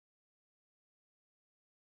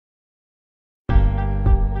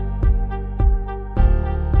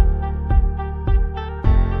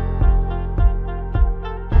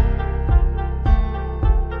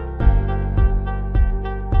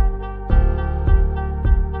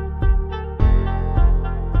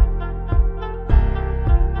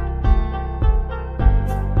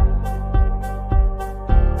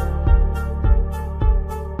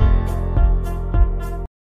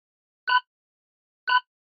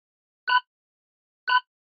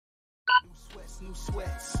Working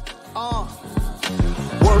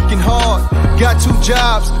hard, got 2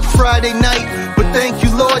 jobs, Friday night, but thank you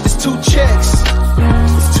Lord, it's 2 checks.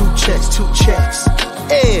 It's 2 checks,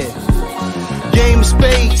 yeah. Game of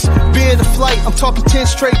spades, beer the flight, I'm talking 10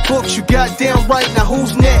 straight books, you goddamn right, now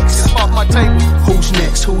who's next? Get off my table. Who's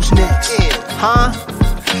next, yeah. Huh?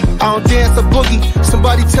 I don't dance a boogie,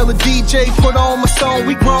 somebody tell a DJ, put on my song,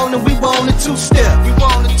 we grown and we want a 2-step. We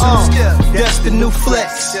want a 2-step, that's the new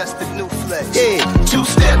flex. That's the new flex. Yeah,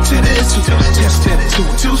 2-step to this, 2-step to this,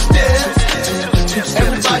 2-step.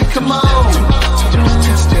 Everybody come on,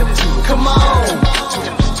 come on.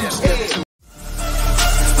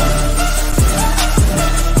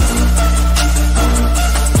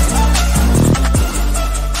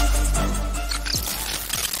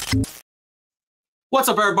 What's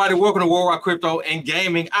up, everybody? Welcome to Worldwide Crypto and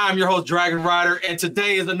Gaming. I'm your host, Dragon Rider, and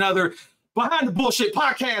today is another Behind the Bullshit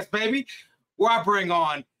podcast, baby, where I bring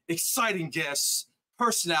on exciting guests,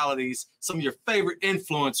 personalities, some of your favorite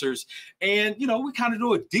influencers, and, you know, we kind of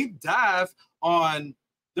do a deep dive on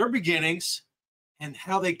their beginnings and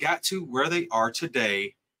how they got to where they are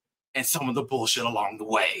today and some of the bullshit along the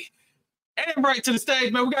way. And right to the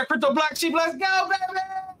stage, man, we got Crypto Black Sheep. Let's go,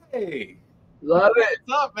 baby! Love it.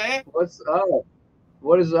 What's up, man? What's up?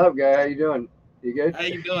 What is up, guy? How you doing? You good? How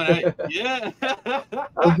you doing? Yeah.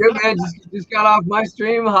 I'm good, man. Just got off my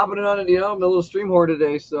stream, hopping in on it. You know, I'm a little stream whore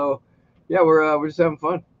today, so yeah, we're just having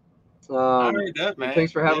fun. I heard that, man.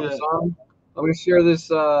 Thanks for having us on. I'm gonna share this.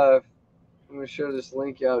 I'm gonna share this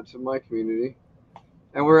link out to my community,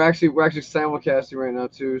 and we're actually simulcasting right now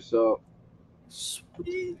too. So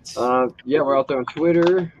sweet. Yeah, we're out there on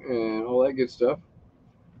Twitter and all that good stuff.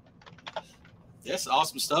 That's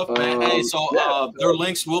awesome stuff, man. Hey, so their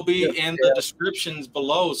links will be in the descriptions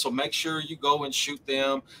below, so make sure you go and shoot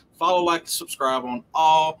them. Follow, like, subscribe on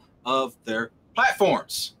all of their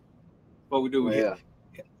platforms. What we do, we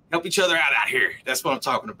help each other out here. That's what I'm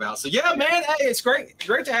talking about. So yeah, man. Hey, it's great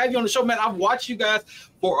to have you on the show, man. I've watched you guys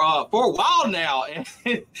for a while now, and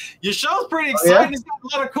your show's pretty exciting. It's got a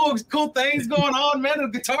lot of cool things going on, man. The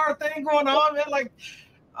guitar thing going on, man. Like,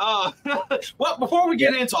 well, before we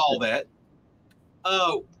get into all that.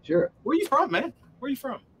 Sure. Where you from, man? Where you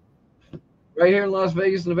from? Right here in Las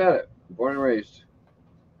Vegas, Nevada. Born and raised.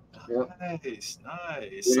 Yep. Nice.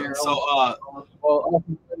 Well,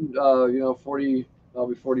 you know, 40. I'll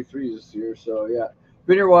be 43 this year. So yeah,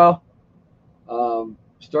 been here a while.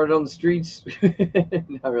 Started on the streets.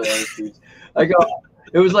 Not really on the streets.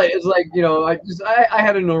 It's like you know, I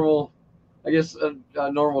had a normal, I guess a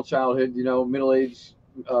normal childhood. You know, middle age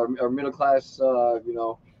or middle class. You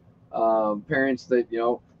know. Parents that, you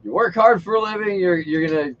know, you work hard for a living, you're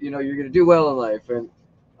gonna do well in life. And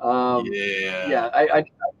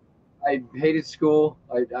I hated school.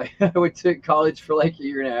 I went to college for like a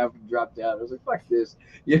year and a half and dropped out. I was like, fuck this.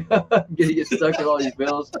 You know, I'm gonna get stuck with all these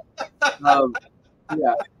bills.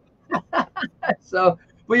 So,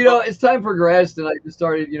 but you know, as time progressed and I just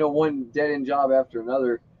started, you know, one dead end job after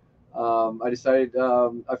another, I decided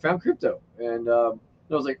I found crypto, and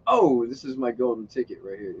I was like, oh, this is my golden ticket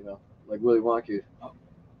right here, you know, like Willy Wonka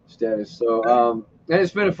status. So, and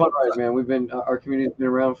it's been a fun ride, man. We've been, our community's been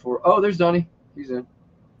around for, oh, there's Donnie. He's in.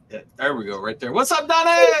 Yeah, there we go, right there. What's up,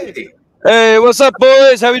 Donnie? Hey, what's up,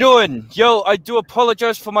 boys? How we doing? Yo, I do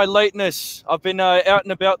apologize for my lateness. I've been out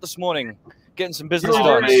and about this morning, getting some business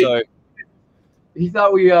done. So he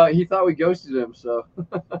thought we ghosted him. So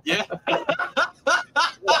yeah.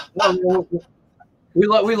 We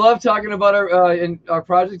love talking about our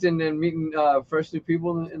project and then meeting fresh new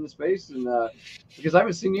people in the space, and because I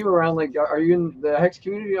haven't seen you around. Like, are you in the Hex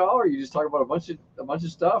community at all, or you just talk about a bunch of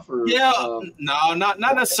stuff? Or no, not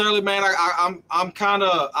necessarily, man. I'm kind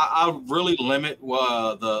of I really limit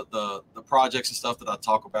the projects and stuff that I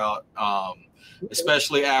talk about,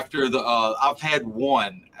 especially after the I've had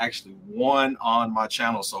one on my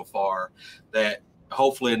channel so far that.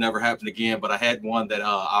 Hopefully it never happened again, but I had one that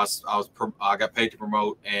I got paid to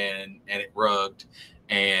promote and it rugged,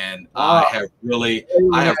 and I've really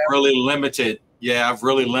limited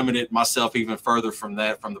myself even further from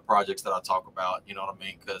the projects that I talk about. You know what I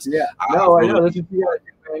mean? Because I know that's what you got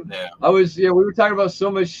to do, man. We were talking about so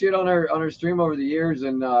much shit on our stream over the years,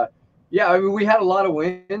 and I mean, we had a lot of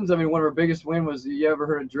wins. I mean, one of our biggest win was, you ever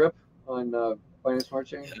heard of Drip on Binance Smart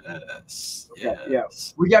Chain? Yes. Yeah.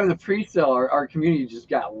 We got in the pre-sale. Our community just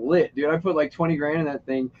got lit, dude. I put like 20 grand in that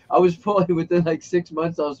thing. I was pulling within like 6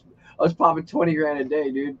 months. I was popping 20 grand a day,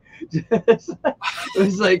 dude. It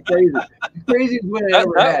was like crazy. The craziest win I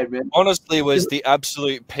ever had, man. Honestly, was the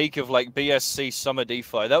absolute peak of like BSC summer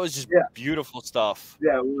DeFi. That was just beautiful stuff.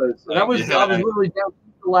 Yeah, it was. And I was literally down to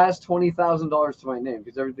the last $20,000 to my name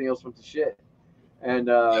because everything else went to shit. And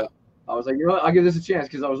I was like, you know what, I'll give this a chance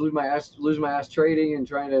because I was losing my ass trading and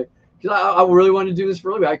trying to, because I really wanted to do this for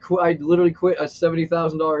a living. I literally quit a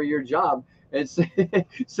 $70,000 a year job and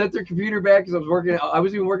sent their computer back because I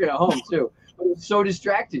was even working at home too. It was so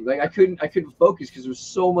distracting. Like I couldn't focus because there was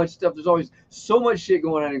so much stuff. There's always so much shit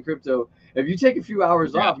going on in crypto. If you take a few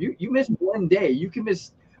hours off, you miss one day, you can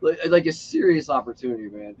miss like a serious opportunity,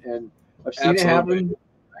 man. And I've seen it happen.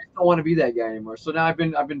 I don't want to be that guy anymore. So now I've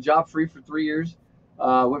been job free for 3 years.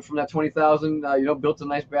 Went from that 20,000, built a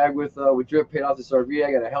nice bag with drip, paid off this RV.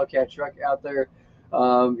 I got a Hellcat truck out there.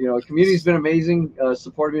 The community's been amazing,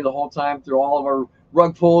 supported me the whole time through all of our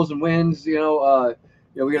rug pulls and wins. We got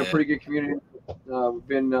a pretty good community. We're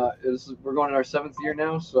going in our 7th year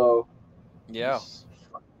now, so yeah.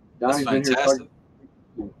 Donnie's been fantastic.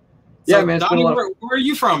 Here. Yeah, man. Donnie, where are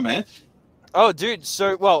you from, man? Oh, dude.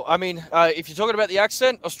 So, well, I mean, if you're talking about the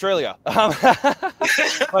accent, Australia. But,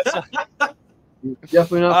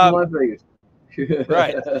 definitely not from Las Vegas.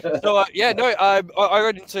 Right. So I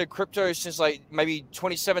got into crypto since like maybe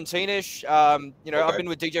 2017-ish. I've been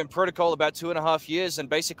with DJ Protocol about 2.5 years, and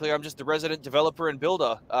basically I'm just a resident developer and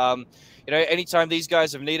builder. Anytime these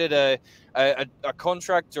guys have needed a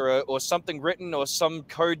contract or something written or some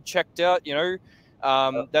code checked out,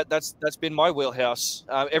 that's been my wheelhouse.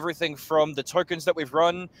 Everything from the tokens that we've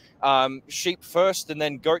run, Sheep first, and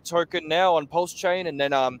then Goat token now on Pulse Chain, and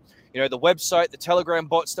then the website, the Telegram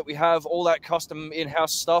bots that we have, all that custom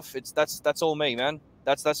in-house stuff. That's all me, man.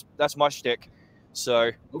 That's my shtick.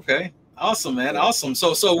 So okay, awesome, man, awesome.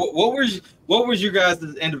 So what was you guys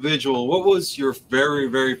as individual? What was your very,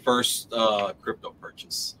 very first crypto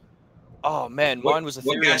purchase? Oh man, mine was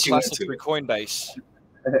Ethereum Classic through Coinbase.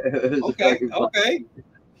 Okay.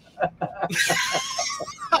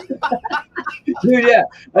 Dude, yeah,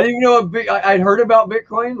 I didn't even know I'd heard about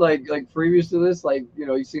Bitcoin like previous to this,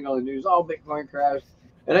 you've seen all the news, Bitcoin crashed,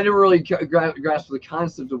 and I never really grasped the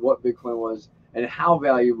concept of what Bitcoin was and how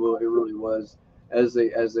valuable it really was as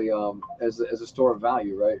a store of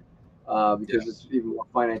value, right? Because it's even more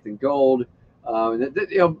finite than gold.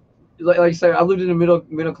 Like I said, I lived in a middle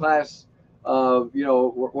class.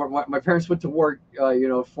 Where my parents went to work,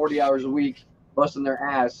 40 hours a week, busting their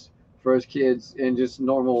ass for his kids in just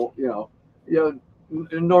normal,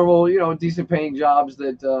 decent paying jobs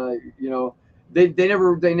that, they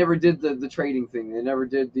never did the trading thing. They never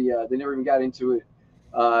did they never even got into it,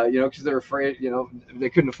 because they're afraid, they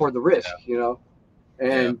couldn't afford the risk,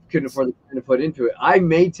 and couldn't afford the time to put into it. I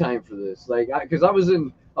made time for this, because I was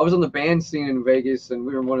on the band scene in Vegas, and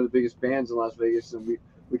we were one of the biggest bands in Las Vegas, and we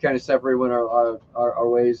kind of separated, went our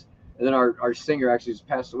ways. And then our singer actually just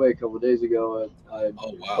passed away a couple of days ago. Oh,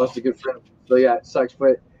 wow. Lost a good friend. So yeah, it sucks.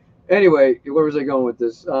 But anyway, where was I going with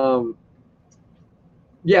this? So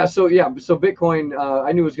Bitcoin,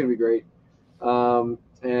 I knew it was going to be great. So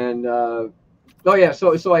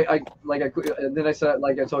I quit, and then I said,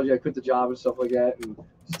 like I told you, I quit the job and stuff like that, and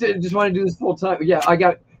just want to do this full time. Yeah,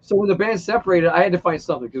 so when the band separated, I had to find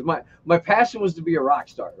something, because my passion was to be a rock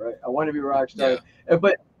star, right? I wanted to be a rock star,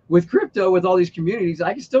 but with crypto, with all these communities,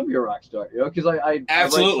 I can still be a rock star, because I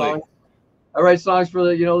write songs for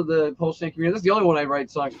the Pulse Chain community. That's the only one I write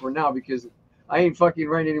songs for now, because I ain't fucking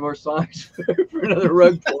writing any more songs for another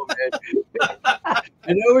rug pull, man. I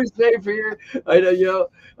know we're safe here. I know,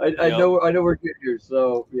 I know we're good here.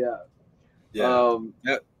 So yeah.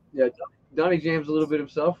 Donnie jams a little bit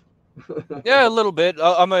himself. Yeah, a little bit.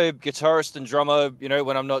 I'm a guitarist and drummer,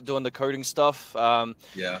 when I'm not doing the coding stuff.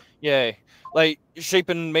 Yeah. Like Sheep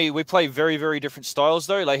and me, we play very, very different styles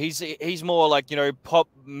though. Like he's more like, pop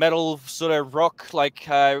metal sort of rock, like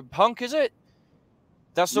punk, is it?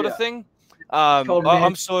 That sort of thing.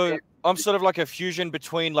 I'm sort of like a fusion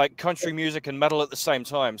between like country music and metal at the same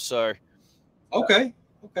time. So okay.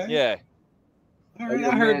 Yeah. All right,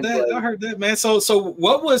 I heard that, man. So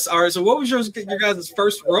what was your guys'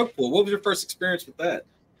 first rug pull? What was your first experience with that?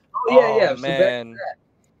 Oh yeah. Man.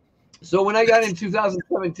 So when I got in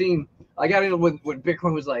 2017, I got in when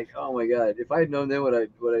Bitcoin was like, oh my god, if I had known then what I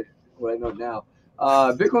know now.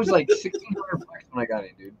 Bitcoin was like $1,600 when I got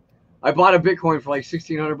in, dude. I bought a Bitcoin for like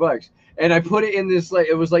 $1,600, and I put it in this, like,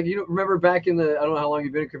 it was like, remember back in the, I don't know how long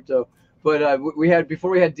you've been in crypto, but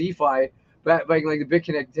before we had DeFi, back in like the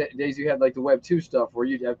BitConnect days, you had like the Web 2 stuff where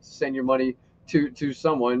you'd have to send your money to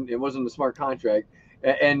someone. It wasn't a smart contract,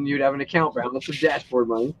 and you'd have an account balance of dashboard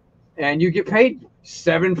money, and you get paid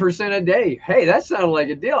 7% a day. Hey, that sounded like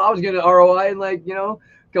a deal. I was getting an ROI in like, a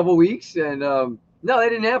couple weeks, and no, that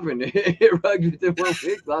didn't happen. It rugged within 1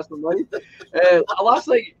 week, lost some money. And I lost,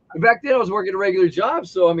 like, back then I was working a regular job.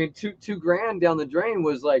 So, I mean, $2,000 down the drain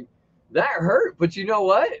was like, that hurt. But you know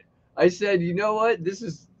what? I said, you know what?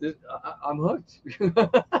 I'm hooked.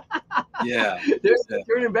 Yeah. There's no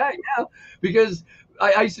turning back now because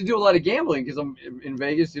I used to do a lot of gambling because I'm in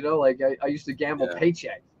Vegas. You know, like I used to gamble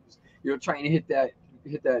paychecks. You know, trying to hit that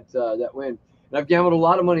win. And I've gambled a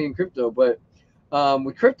lot of money in crypto, but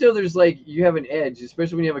with crypto, there's like you have an edge,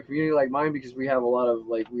 especially when you have a community like mine because we have a lot of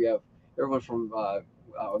we have everyone from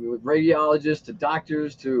with radiologists to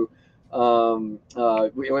doctors to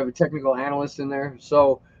we have a technical analyst in there.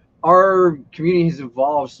 So our community has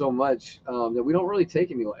evolved so much that we don't really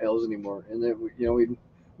take any L's anymore, and that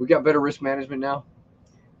we got better risk management now,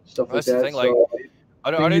 stuff like that. Thing, so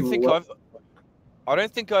I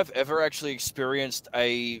don't think I've ever actually experienced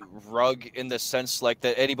a rug in the sense like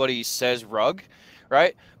that anybody says rug,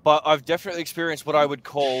 right? But I've definitely experienced what I would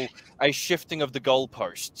call a shifting of the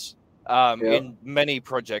goalposts. In many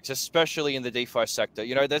projects, especially in the DeFi sector.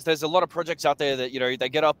 You know, there's a lot of projects out there that, you know, they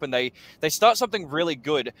get up and they start something really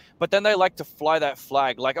good, but then they like to fly that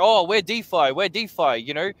flag like, oh, we're DeFi,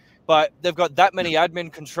 you know, but they've got that many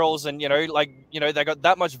admin controls and, you know, like, you know, they got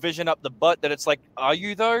that much vision up the butt that it's like, are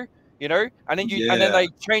you though? You know, and then and then they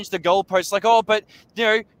change the goalposts like, oh, but, you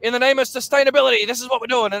know, in the name of sustainability, this is what we're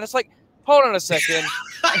doing. And it's like, hold on a second.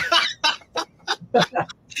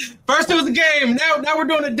 First it was the game, now we're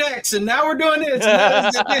doing the decks, and now we're doing this. Now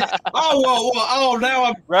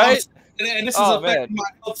I'm right. And this is affecting my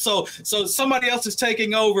health. So somebody else is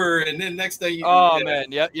taking over, and then next thing you man,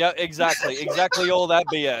 yeah, exactly, all that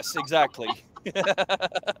BS, exactly. So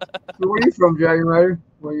where are you from, Dragon Rider?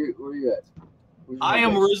 Where you at? I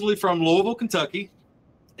am originally from Louisville, Kentucky,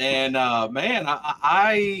 and man,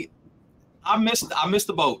 I missed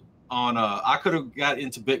the boat on. I could have got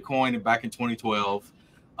into Bitcoin back in 2012.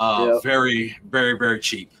 Very, very, very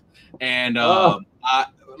cheap, and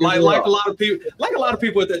like a lot of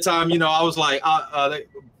people at that time, you know, I was like, a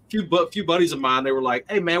few buddies of mine, they were like,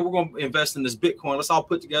 hey man, we're going to invest in this Bitcoin. Let's all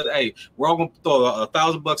put together. Hey, we're all going to throw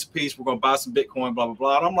 $1,000 a piece. We're going to buy some Bitcoin, blah, blah,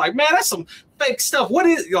 blah. And I'm like, man, that's some fake stuff. What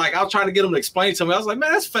is, like, I was trying to get them to explain to me. I was like,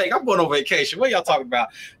 man, that's fake. I'm going on vacation. What are y'all talking about?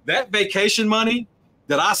 That vacation money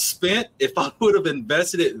that I spent, if I would have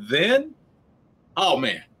invested it then, oh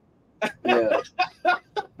man.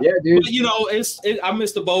 Yeah, dude. But, you know, I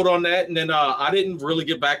missed the boat on that, and then I didn't really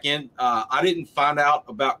get back in. I didn't find out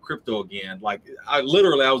about crypto again. Like I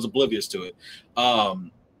was oblivious to it.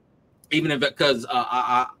 Even because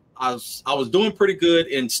I was doing pretty good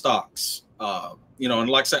in stocks. You know, and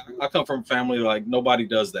like I said, I come from a family like nobody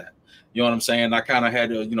does that. You know what I'm saying? I kind of had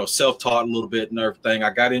to, you know, self-taught a little bit and everything. I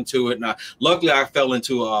got into it, and luckily I fell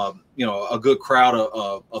into you know, a good crowd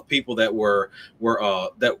of people that were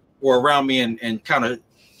around me and kind of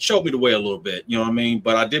showed me the way a little bit, you know what I mean?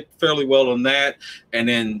 But I did fairly well on that. And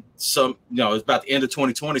then some, you know, it's about the end of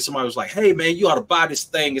 2020. Somebody was like, hey man, you ought to buy this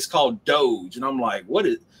thing. It's called Doge. And I'm like, what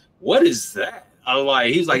is that? I'm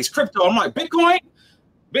like, he's like, it's crypto. I'm like, Bitcoin?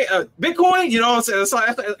 Bitcoin? You know what I'm saying? It's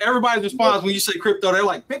like everybody's response when you say crypto, they're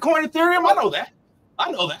like, Bitcoin, Ethereum? I know that.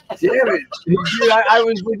 Damn it. Dude, I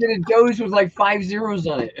was looking at Doge with like 5 zeros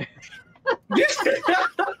on it.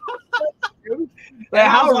 Like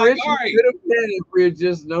how rich we could have been if we had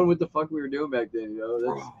just known what the fuck we were doing back then, you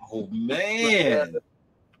know? Oh man!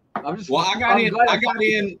 I'm just. Well, I got in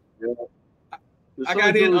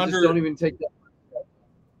under. Don't even take that.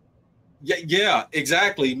 Yeah,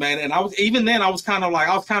 exactly, man. And I was kind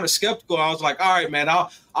of skeptical. I was like, all right, man, I'll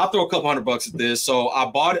throw a couple $100 at this. So I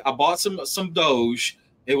bought some Doge.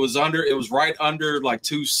 It was right under like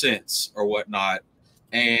 2 cents or whatnot,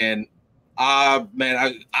 and I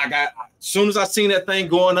got, as soon as I seen that thing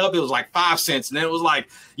going up, it was like 5 cents, and then it was like,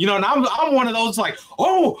 you know, and I'm one of those like,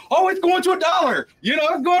 oh, it's going to $1, you know,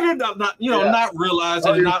 it's going to, not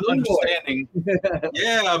realizing and not understanding.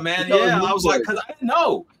 Yeah, man, yeah. I was like, because I didn't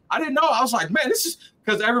know. I was like, man, this is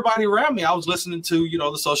because everybody around me, I was listening to, you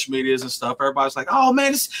know, the social medias and stuff. Everybody's like, oh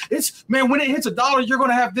man, it's man, when it hits $1, you're going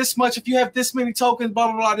to have this much if you have this many tokens,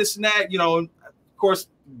 blah blah blah, this and that, you know. And of course,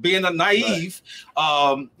 being a naive, you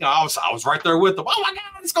know, I was right there with them. Oh my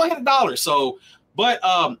God, it's gonna hit $1. So, but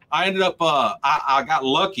I ended up I got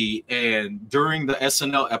lucky, and during the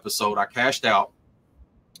SNL episode, I cashed out,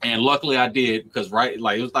 and luckily I did because I think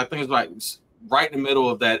it was like right in the middle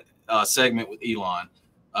of that segment with Elon,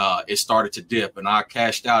 it started to dip, and I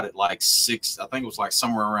cashed out at like I think it was like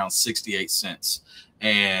somewhere around 68 cents,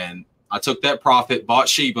 and I took that profit, bought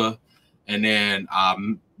Shiba, and then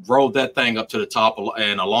rolled that thing up to the top,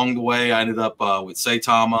 and along the way I ended up with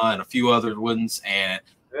Saitama and a few other ones, and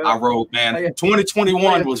I rode, man.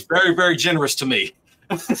 2021 was very, very generous to me.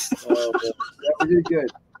 That was good.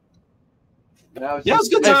 Yeah, it was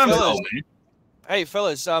a good time though, man. Hey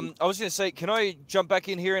fellas, I was gonna say, can I jump back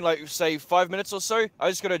in here in like say 5 minutes or so? I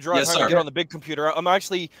just gotta drive Yes, home sir. and get on the big computer.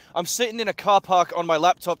 I'm sitting in a car park on my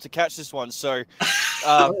laptop to catch this one. So,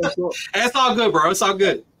 Cool. It's all good, bro. It's all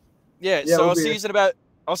good. yeah. Yeah, So we'll be here.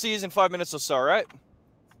 I'll see you in 5 minutes or so. All right.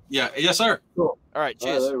 Yeah, yes, sir. Cool. All right. All right,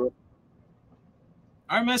 Cheers. later, bro.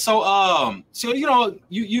 All right, man. So you know,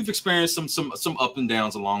 you've experienced some up and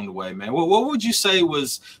downs along the way, man. What would you say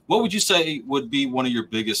would be one of your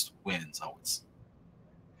biggest wins, Owens?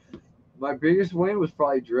 My biggest win was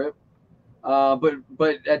probably drip.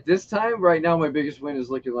 But at this time, right now, my biggest win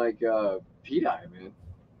is looking like P-Dye, man.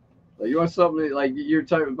 Like you want something like you're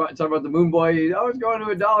talking about the Moon Boy. Oh, it's going to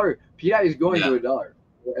 $1. P-Dye is going to $1,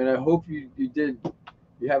 and I hope you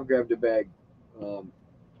have grabbed a bag.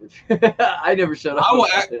 I never shut up. I've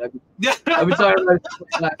been talking about it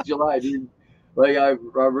since last July, dude. Like I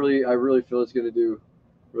really feel it's gonna do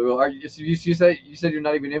really well. You said you're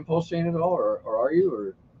not even impulse chain at all, or are you?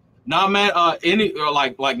 Or Nah, man.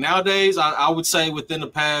 Like nowadays, I would say within the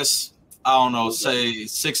past, I don't know, say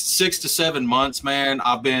 6 to 7 months, man.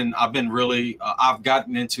 I've been really, I've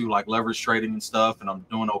gotten into like leverage trading and stuff, and I'm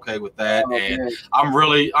doing okay with that. And man. I'm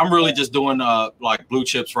really just doing like blue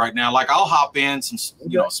chips right now. Like I'll hop in some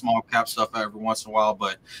small cap stuff every once in a while,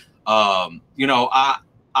 but you know, I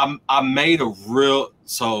made a real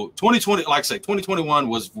 2020, like I say, 2021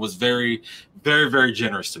 was very, very, very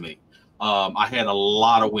generous to me. I had a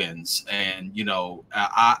lot of wins, and you know,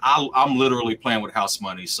 I'm literally playing with house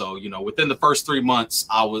money. So you know, within the first 3 months,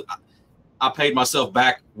 I paid myself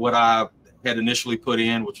back what I had initially put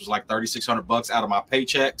in, which was like $3,600 out of my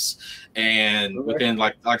paychecks. And within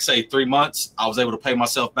like I say 3 months, I was able to pay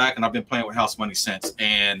myself back, and I've been playing with house money since.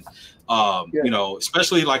 And you know,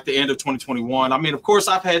 especially like the end of 2021. I mean, of course,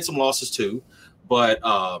 I've had some losses too, but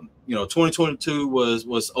you know, 2022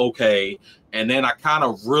 was okay. And then I kind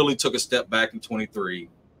of really took a step back in 23.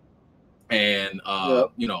 And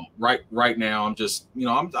you know, right now I'm just, you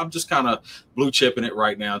know, I'm just kind of blue chipping it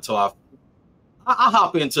right now until I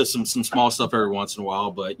hop into some small stuff every once in a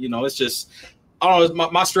while. But you know, it's just, I don't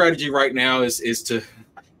know, my strategy right now is to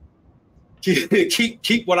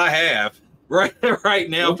keep what I have right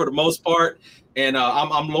now for the most part. And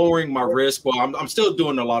I'm lowering my risk. Well, I'm still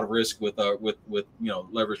doing a lot of risk with you know,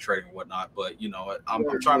 leverage trading and whatnot. But you know, I'm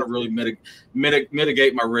trying to really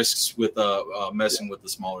mitigate my risks with messing with the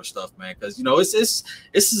smaller stuff, man. Because you know, this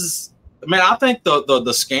is, man. I think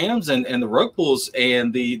the scams and the rug pulls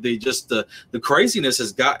and the craziness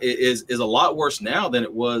is a lot worse now than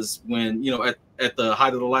it was when, you know, at the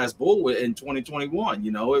height of the last bull in 2021.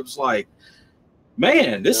 You know, it was like,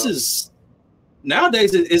 man, this is.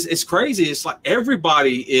 Nowadays it's crazy. It's like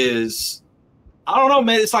everybody is, I don't know,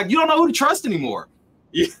 man. It's like you don't know who to trust anymore.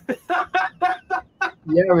 Yeah,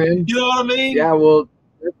 man. You know what I mean? Yeah, well,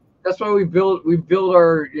 that's why we build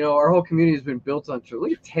our, you know, our whole community has been built on.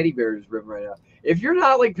 Look at teddy bears ripping right now. If you're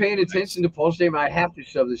not like paying attention to pulse game, I have to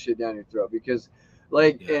shove this shit down your throat because,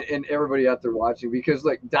 like, and everybody out there watching, because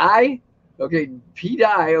like P-Dye. Okay,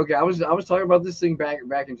 I was talking about this thing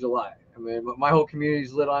back in July. I mean, my whole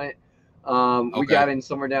community's lit on it. We got in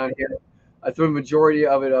somewhere down here. I threw the majority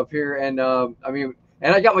of it up here, and I mean,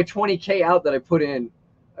 and I got my 20K out that I put in,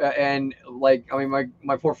 and like, I mean,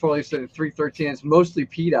 my portfolio said at 313. It's mostly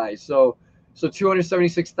P-Dye, so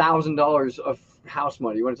 $276,000 of house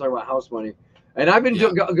money. You want to talk about house money? And I've been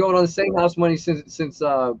going on the same house money since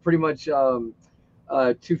pretty much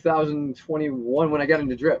 2021 when I got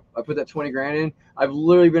into drip. I put that 20 grand in. I've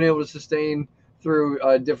literally been able to sustain through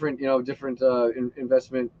different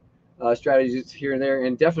investment strategies here and there,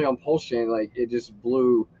 and definitely on pulse chain, like it just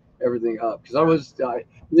blew everything up because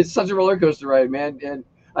it's such a roller coaster ride, man. And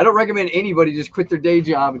I don't recommend anybody just quit their day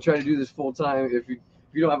job and try to do this full time if you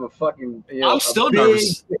don't have a fucking, you know, I'm still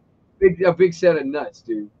nervous. A big set of nuts,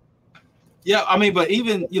 dude. Yeah, I mean, but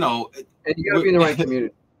even, you know, and you gotta be in the right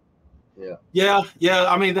community. Yeah.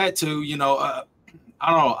 I mean, that too, you know. I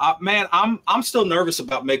don't know, man. I'm still nervous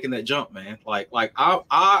about making that jump, man. Like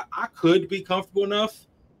I could be comfortable enough,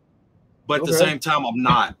 but at the same time, I'm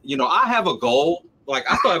not. You know, I have a goal. Like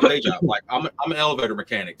I still have a day job. Like I'm an elevator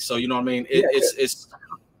mechanic, so you know what I mean. It's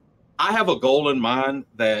I have a goal in mind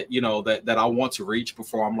that, you know, that I want to reach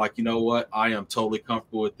before I'm like, you know what, I am totally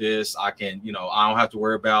comfortable with this. I can, you know, I don't have to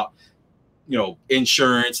worry about, you know,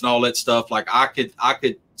 insurance and all that stuff. Like I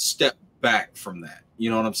could step back from that. You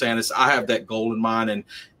know what I'm saying? I have that goal in mind, and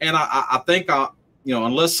I think you know,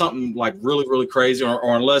 unless something like really, really crazy,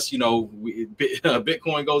 or unless, you know,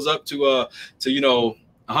 Bitcoin goes up to you know,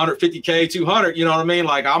 150K, 200, you know what I mean?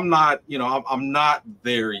 Like I'm not, you know, I'm not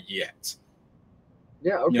there yet.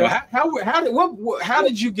 Yeah. Okay. You know, how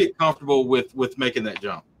did you get comfortable with making that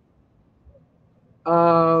jump?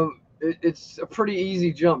 It's a pretty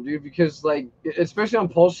easy jump, dude, because like, especially on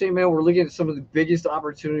Pulse Chain, man, we're looking at some of the biggest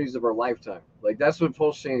opportunities of our lifetime. Like that's what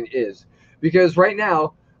Pulse Chain is. Because right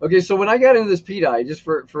now, okay, so when I got into this PDI, just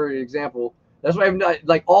for example, that's why I'm not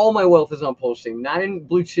like all my wealth is on Pulse Chain, not in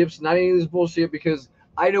blue chips, not any of this bullshit, because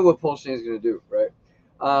I know what Pulse Chain is going to do, right?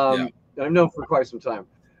 And I've known for quite some time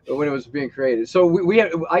when it was being created.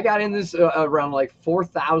 So I got in this around like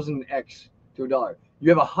 4,000x to $1. You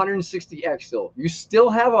have 160x still. You still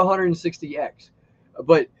have 160x,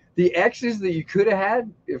 but the X's that you could have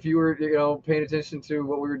had if you were, paying attention to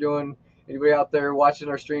what we were doing. Anybody out there watching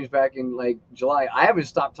our streams back in like July? I haven't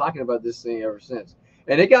stopped talking about this thing ever since,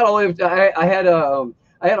 and it got all the way up to, I had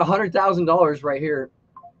 $100,000 right here,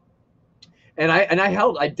 and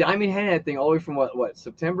I diamond handed that thing all the way from what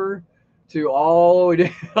September to all the way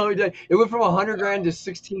down. It went from 100 grand to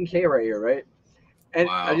 16K right here, right? And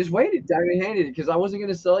wow. I just waited, diamond handed it, because I wasn't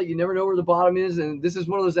going to sell it. You never know where the bottom is, and this is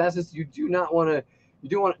one of those assets you do not want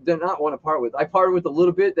to part with. I parted with a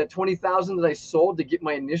little bit, that 20,000 that I sold to get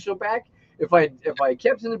my initial back. If I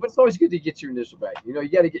kept in it, but it's always good to get your initial back. You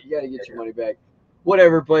got to get your money back,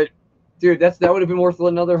 whatever. But dude, that would have been worth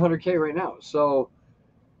another 100K right now. So,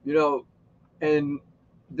 and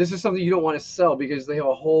this is something you don't want to sell because they have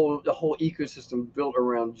the whole ecosystem built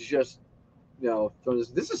around just,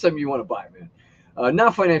 this is something you want to buy, man.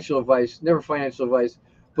 Not financial advice, never financial advice,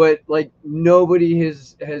 but like nobody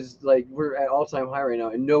has like, we're at all-time high right now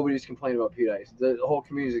and nobody's complaining about PDIs. The whole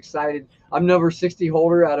community is excited. I'm number 60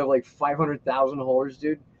 holder out of like 500,000 holders,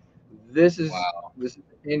 dude. This is this is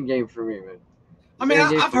in game for me, man. I mean,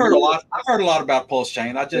 I've heard a lot. I've heard a lot about Pulse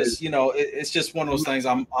Chain. I just, it's just one of those things.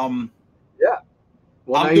 I'm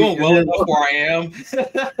well, I'm doing well enough where I am.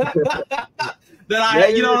 That I,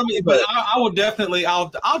 you know what I mean? But I will definitely, I'll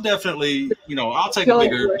definitely, I'll take a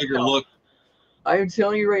bigger look. I am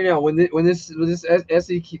telling you right now, when this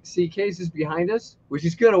SEC case is behind us, which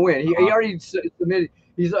he's gonna win. He already submitted.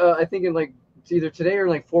 He's I think in like either today or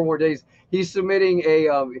like 4 more days. He's submitting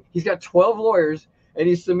he's got 12 lawyers and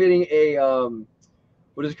he's submitting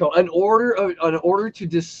what is it called? An order to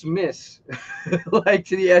dismiss, like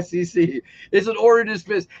to the SEC. It's an order to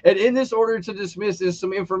dismiss, and in this order to dismiss is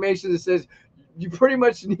some information that says you pretty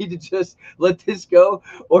much need to just let this go,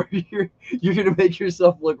 or you're gonna make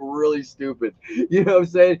yourself look really stupid. You know what I'm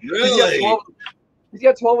saying? Really? He's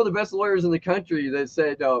got 12 of the best lawyers in the country that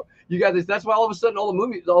said, no, you got this. That's why all of a sudden all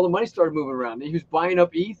the money started moving around. He was buying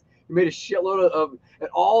up ETH. He made a shitload of, and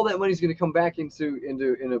all that money's going to come back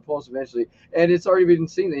into Pulse eventually. And it's already been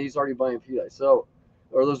seen that he's already buying PDI. So,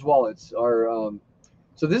 or those wallets are.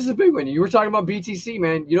 So this is a big one. You were talking about BTC,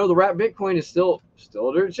 man. The wrap Bitcoin is still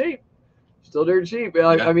dirt cheap. Still dirt cheap.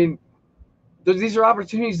 I mean, these are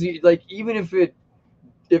opportunities that, like, even if it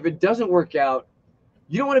doesn't work out,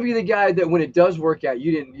 you don't want to be the guy that when it does work out,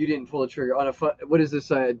 you didn't pull the trigger on what is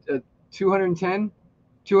this, a $210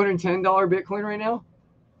 Bitcoin right now?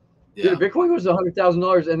 Yeah. Dude, Bitcoin goes to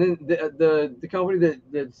 $100,000, and then the company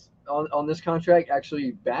that's on this contract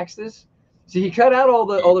actually backs this. See, he cut out all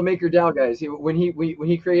the MakerDAO guys. When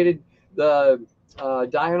he created the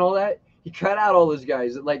DAI and all that, he cut out all those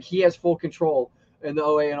guys. Like, he has full control, and the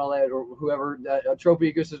OA and all that, or whoever,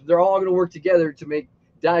 Trophy ecosystem, they're all going to work together to make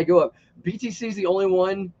DAI go up. BTC is the only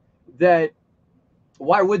one that,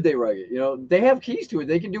 why would they rug it? They have keys to it.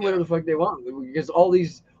 They can do whatever the fuck they want, because all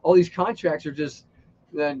these contracts are just,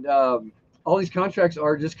 and all these contracts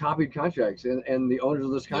are just copied contracts, and the owners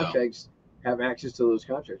of those contracts have access to those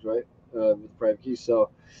contracts, right? With private keys.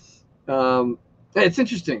 So it's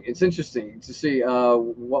interesting. It's interesting to see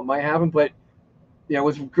what might happen, but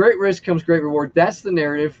with great risk comes great reward. That's the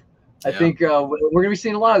narrative. I think we're going to be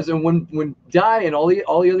seeing a lot of this. And when DAI and all the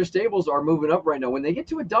other stables are moving up right now, when they get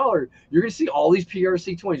to $1, you're going to see all these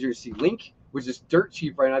PRC20s. You're going to see Link, which is dirt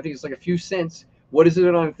cheap right now. I think it's like a few cents. What is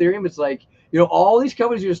it on Ethereum? It's like, all these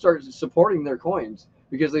companies are going to start supporting their coins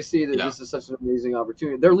because they see that this is such an amazing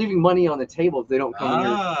opportunity. They're leaving money on the table if they don't come in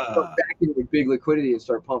here, start backing with big liquidity and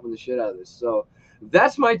start pumping the shit out of this. So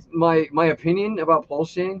that's my opinion about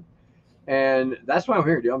Pulse Chain. And that's why I'm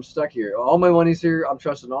here, dude. I'm stuck here. All my money's here. I'm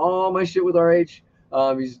trusting all my shit with RH.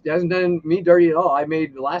 He hasn't done me dirty at all. I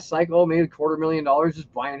made last cycle, made $250,000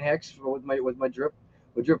 just buying Hex with my drip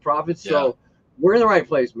profits. Yeah. So we're in the right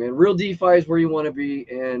place, man. Real DeFi is where you want to be,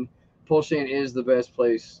 and Pulse Chain is the best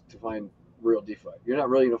place to find real DeFi. You're not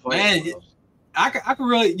really gonna find it. I can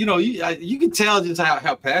really, you can tell just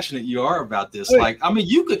how passionate you are about this. Like, I mean,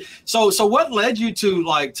 you could. So what led you to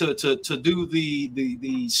like to do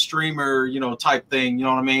the streamer, type thing? You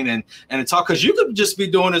know what I mean? And talk, because you could just be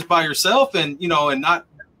doing this by yourself, and and not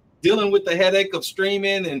dealing with the headache of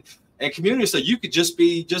streaming and community, so you could just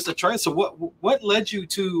be just a trader. So what led you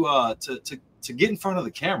to get in front of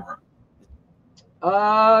the camera?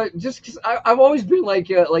 Just because I've always been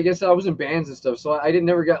like I said, I was in bands and stuff, so I didn't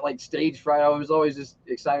never got like stage fright. I was always just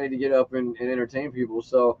excited to get up and entertain people.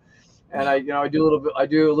 So, and I do a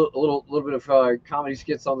little bit of comedy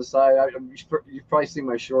skits on the side. You've probably seen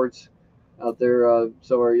my shorts out there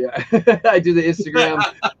somewhere. Yeah, I do the Instagram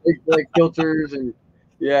like filters, and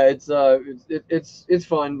yeah, it's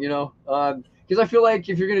fun, because I feel like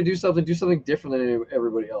if you're gonna do something different than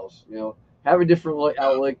everybody else. Have a different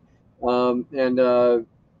outlook. Not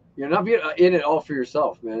be in it all for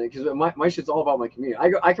yourself, man. Because my shit's all about my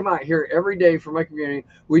community. I come out here every day for my community.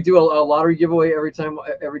 We do a lottery giveaway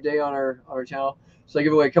every day on our channel. So I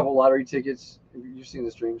give away a couple lottery tickets. You've seen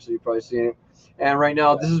the stream, so you've probably seen it. And right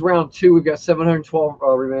now, this is round 2. We've got 712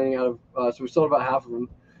 remaining out of. So we sold about half of them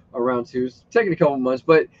on round 2. It's taking a couple months,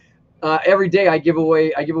 but every day I give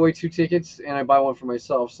away 2 tickets, and I buy one for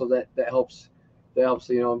myself. So that helps. That helps.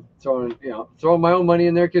 I'm throwing my own money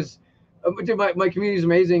in there because. Dude, my community is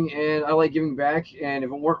amazing, and I like giving back. And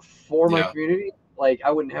if it weren't for my community, like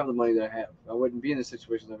I wouldn't have the money that I have. I wouldn't be in the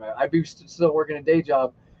situation that I'm at. I'd be still working a day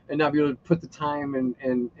job and not be able to put the time and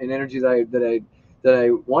energy that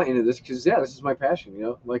I want into this. Because this is my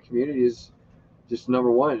passion. My community is just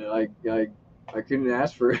number one. I couldn't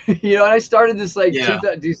ask for And I started this like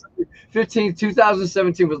December 15th,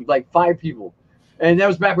 2017 with like 5 people, and that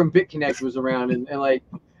was back when BitConnect was around, and like.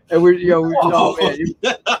 And we're, like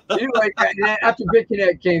after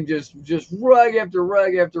BitConnect came, just rug after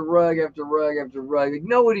rug after rug after rug after rug. Like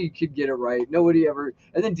nobody could get it right. Nobody ever.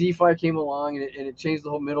 And then DeFi came along, and it changed the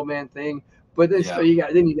whole middleman thing. But then you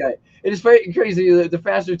got it. It's very crazy. The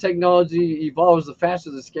faster technology evolves, the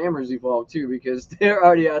faster the scammers evolve too, because they're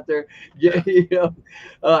already out there,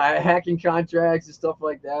 hacking contracts and stuff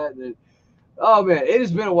like that. And oh man, it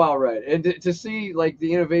has been a wild ride, and to see like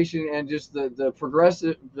the innovation and just the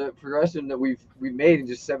progression that we've made in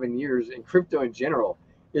just 7 years in crypto in general,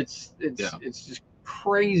 it's just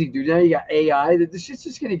crazy, dude. Now you got AI. This shit's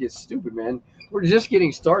just gonna get stupid, man. We're just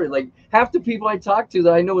getting started. Like half the people I talk to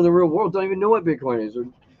that I know in the real world don't even know what Bitcoin is, or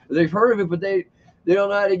they've heard of it, but they don't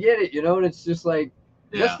know how to get it, And it's just like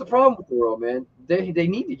that's the problem with the world, man. They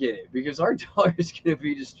need to get it because our dollar is gonna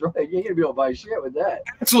be destroyed. You ain't gonna be able to buy shit with that.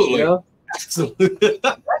 Absolutely. Absolutely.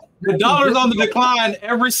 The dollar's on the decline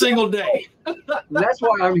every single day. That's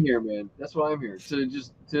why I'm here, man. That's why I'm here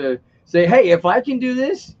to say, hey, if I can do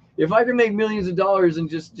this, if I can make millions of dollars in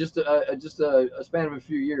just a span of a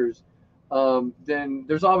few years, then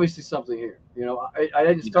there's obviously something here. I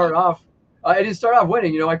didn't start off. I didn't start off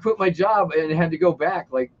winning. I quit my job and had to go back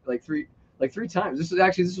like three times. This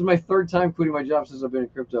is my 3rd time quitting my job since I've been in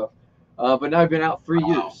crypto. But now I've been out 3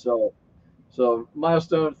 years. So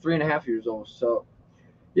milestone 3.5 years almost. So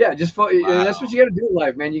yeah, just and that's what you got to do in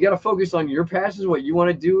life, man. You got to focus on your passions, what you want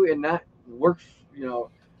to do, and not work.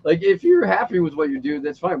 Like if you're happy with what you do,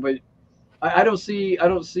 that's fine. But I don't see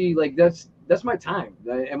like that's my time,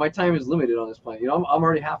 and my time is limited on this planet. I'm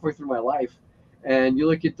already halfway through my life, and you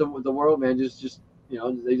look at the world, man. Just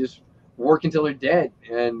they just work until they're dead,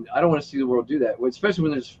 and I don't want to see the world do that. Especially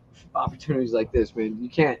when there's opportunities like this, man.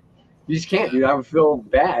 You just can't, dude. I would feel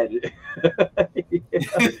bad. That's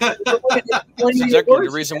exactly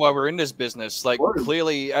the reason why we're in this business. Like,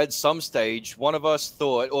 clearly, at some stage, one of us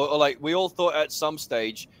thought, or like we all thought at some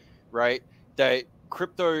stage, right, that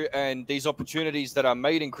crypto and these opportunities that are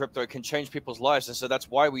made in crypto can change people's lives. And so that's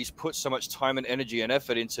why we put so much time and energy and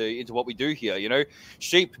effort into what we do here.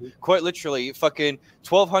 Sheep, quite literally, fucking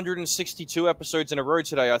 1,262 episodes in a row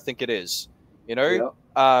today, I think it is.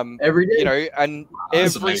 Every day, and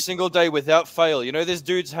every single day without fail. This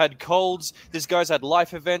dude's had colds. This guy's had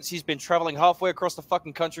life events. He's been traveling halfway across the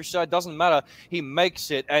fucking countryside. Doesn't matter. He makes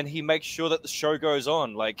it, and he makes sure that the show goes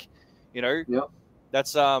on. Like,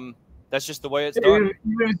 that's just the way it's done.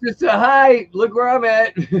 It's just a hi. Look where I'm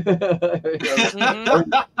at. I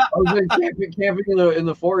was camping in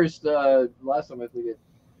the forest last time I think it,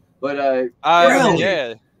 but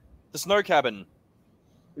yeah, the snow cabin.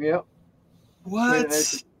 Yep. What?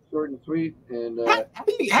 Short and sweet, and how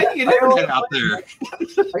do you get internet out there? I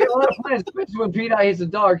got a lot of plans, especially when PDI hits the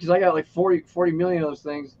dollar, because I got like 40 million of those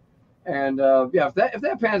things, and if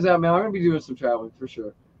that pans out, man, I'm gonna be doing some traveling for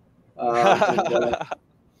sure.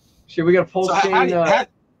 Shit, we got a pulse chain.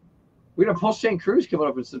 We got a pulse chain cruise coming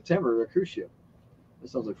up in September, a cruise ship. That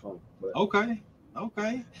sounds like fun. But. Okay.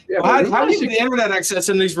 Yeah, well, how do you get the internet access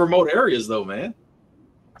in these remote areas, though, man?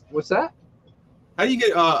 What's that? How do you get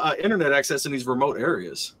internet access in these remote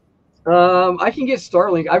areas? I can get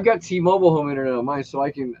Starlink. I've got T-Mobile home internet on mine, so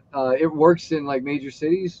I can. It works in like major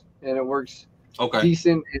cities, and it works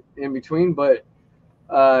decent in between. But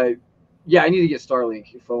yeah, I need to get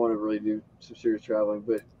Starlink if I want to really do some serious traveling.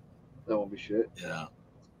 But that won't be shit. Yeah.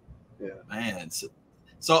 Yeah. Man.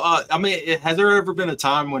 So I mean, has there ever been a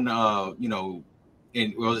time when you know,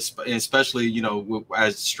 especially, you know,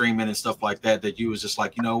 as streaming and stuff like that, that you was just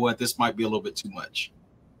like, you know what, this might be a little bit too much?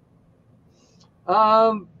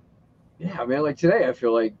 Yeah, man, like today I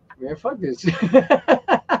feel like, man, fuck this.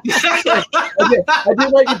 I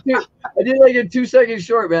did like a 2 second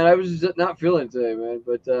short, man. I was just not feeling it today, man.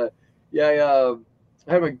 But yeah,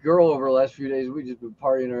 I had my girl over the last few days. We just been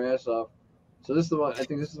partying our ass off. So this is the one. I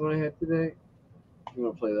think this is the one I had today. I'm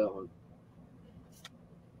gonna play that one.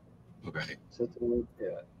 Okay. So that's the one,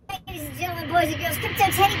 yeah. Ladies and gentlemen, boys and girls, Crypto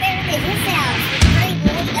Teddy Bear in his house. Great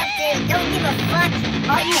link up there. Don't give a fuck.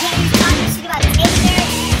 All you haters talking shit about Teddy Bear.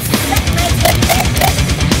 Suck my dick.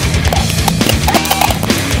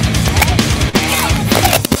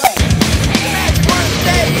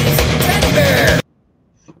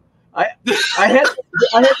 I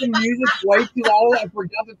had the music way too loud. I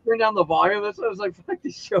forgot to turn down the volume. That's why I was like, fuck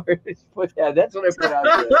this show. Yeah, that's what I put out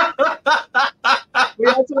there.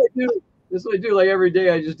 Yeah, that's what I do. That's what I do. Like every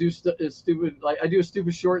day, I just do stupid. Like I do a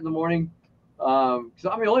stupid short in the morning. Because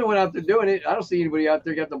I'm the only one out there doing it. I don't see anybody out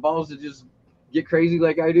there got the balls to just get crazy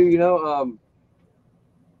like I do. You know.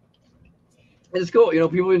 It's cool. You know,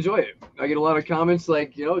 people enjoy it. I get a lot of comments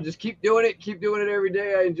like, you know, just keep doing it every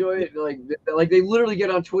day. I enjoy it. Like they literally get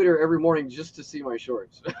on Twitter every morning just to see my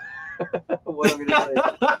shorts. What I'm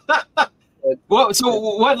gonna say. Well, so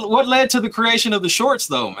what led to the creation of the shorts,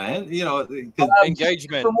 though, man? You know,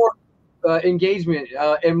 engagement. For more engagement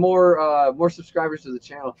and more subscribers to the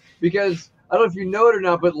channel. Because I don't know if you know it or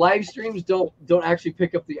not, but live streams don't actually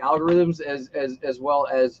pick up the algorithms as well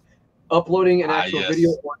as uploading an actual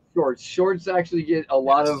video or shorts. Shorts actually get a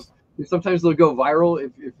lot of. Sometimes they'll go viral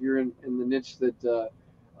if you're in the niche that.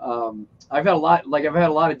 I've had a lot. Like I've had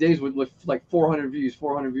a lot of days with like 400 views,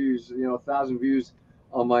 you know, 1,000 views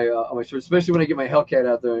on my shorts. Especially when I get my Hellcat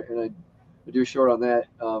out there and I do a short on that.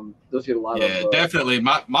 Those get a lot of. Yeah, definitely.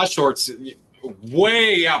 My shorts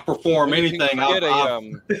way outperform anything.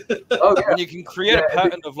 When you can create a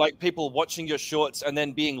pattern of like people watching your shorts and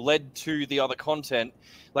then being led to the other content,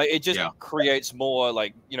 like it just creates more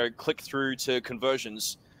like, you know, click through to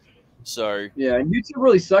conversions. So yeah, and YouTube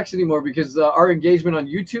really sucks anymore because our engagement on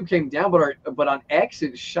YouTube came down, but on X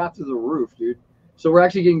it shot through the roof, dude. So we're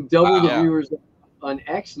actually getting double the viewers on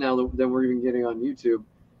X now than we're even getting on YouTube,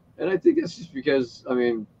 and I think that's just because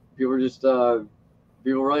people are just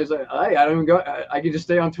people realize like, I don't even go. I can just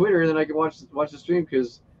stay on Twitter and then I can watch the stream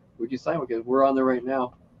because we can simulcast. We're on there right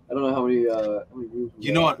now. I don't know how many views.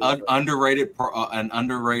 You know, an underrated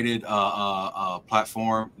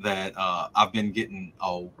platform that I've been getting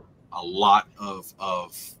a lot of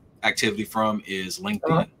activity from is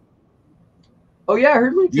LinkedIn. Oh yeah, I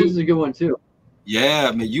heard LinkedIn is a good one too. Yeah,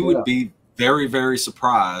 I mean, you would be very, very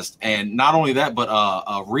surprised. And not only that, but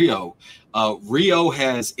Rio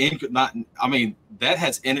has that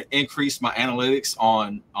has increased my analytics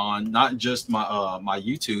on not just my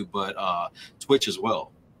YouTube but Twitch as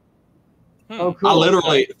well. Oh, cool. I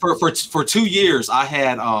literally for 2 years I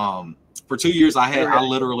had I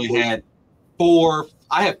literally had four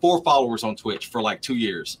followers on Twitch for like 2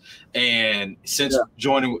 years, and since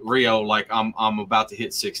joining with Rio, like I'm about to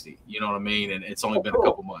hit 60. You know what I mean? And it's only been a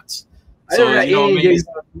couple months. So you know what I mean?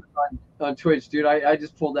 On Twitch, dude, I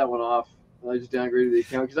just pulled that one off. I just downgraded the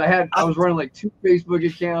account because I was running like 2 Facebook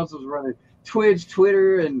accounts. I was running Twitch,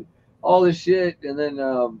 Twitter, and all this shit, and then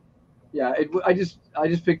I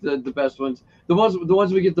just picked the best ones. The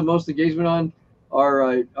ones we get the most engagement on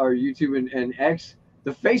are YouTube and X.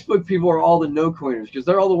 The Facebook people are all the no-coiners because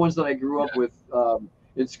they're all the ones that I grew up with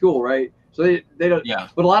in school, right? So they don't. Yeah.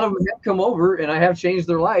 But a lot of them have come over, and I have changed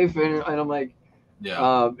their life, and I'm like, it's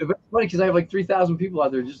funny because I have like 3,000 people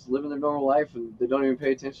out there just living their normal life, and they don't even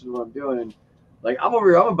pay attention to what I'm doing. And like I'm over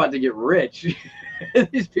here, I'm about to get rich.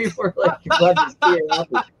 These people are like,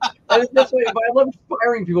 and that's why I love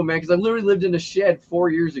inspiring people, man, because I literally lived in a shed 4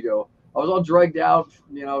 years ago. I was all drugged out,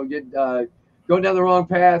 you know, going down the wrong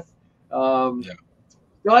path.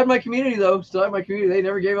 Still have my community though. Still have my community. They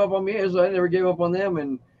never gave up on me, so I never gave up on them.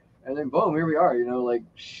 And then boom, here we are. You know, like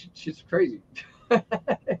shit's crazy.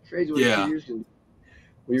 Crazy.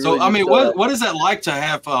 So I mean, what is that like to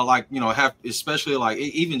have like, you know, have especially like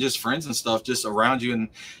even just friends and stuff just around you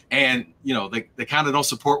and you know they kind of don't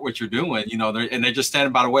support what you're doing, you know, they're just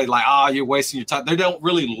standing by the way like, you're wasting your time. They don't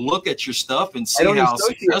really look at your stuff and see how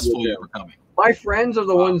successful you're becoming. My friends are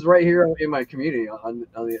the ones right here in my community.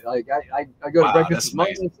 Like I go to breakfast with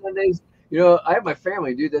Mondays and Sundays. You know, I have my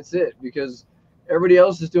family, dude. That's it. Because everybody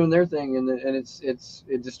else is doing their thing, and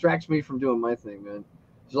it distracts me from doing my thing, man.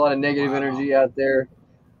 There's a lot of negative energy out there.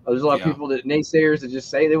 There's a lot of people that naysayers that just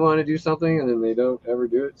say they want to do something and then they don't ever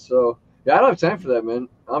do it. So yeah, I don't have time for that, man.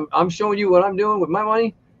 I'm showing you what I'm doing with my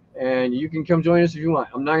money, and you can come join us if you want.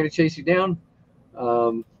 I'm not going to chase you down.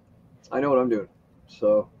 I know what I'm doing.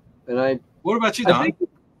 So, What about you, Don?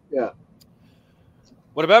 Yeah.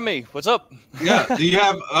 What about me? What's up? Yeah. Do you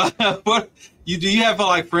have do you have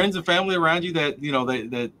like friends and family around you that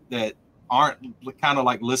that aren't kind of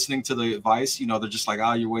like listening to the advice? They're just like,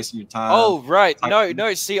 oh, you're wasting your time. Oh, right.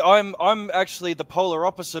 No. See, I'm actually the polar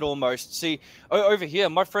opposite almost. See, over here,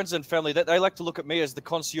 my friends and family, they like to look at me as the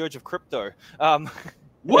concierge of crypto.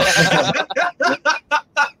 What?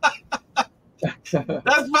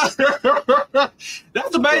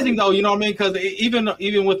 That's amazing though. You know what I mean? Because even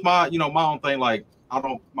with my my own thing, like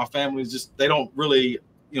my family is just, they don't really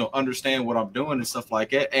understand what I'm doing and stuff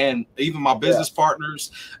like that. And even my business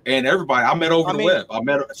partners and everybody I met over the web. I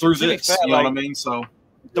met through this. You know what I mean? So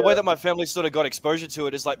the way that my family sort of got exposure to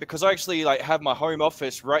it is like, because I actually like have my home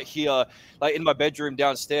office right here, like in my bedroom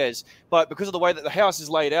downstairs, but because of the way that the house is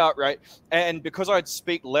laid out, right, and because I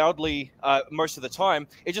speak loudly most of the time,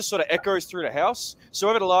 it just sort of echoes through the house. So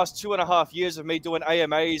over the last 2.5 years of me doing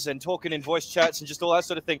AMAs and talking in voice chats and just all that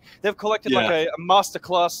sort of thing, they've collected like a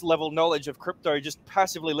masterclass level knowledge of crypto, just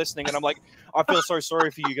passively listening. And I'm like, I feel so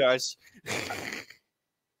sorry for you guys.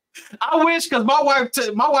 I wish, because my wife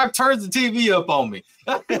turns the TV up on me.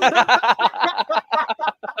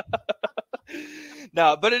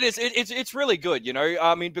 No, but it's really good,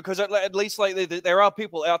 I mean, because at least like there are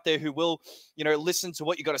people out there who will, listen to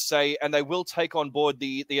what you got to say, and they will take on board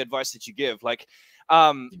the advice that you give. Like,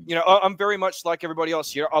 I'm very much like everybody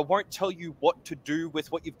else here. I won't tell you what to do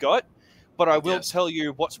with what you've got, but I will tell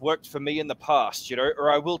you what's worked for me in the past,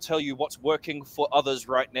 or I will tell you what's working for others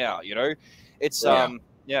right now. It's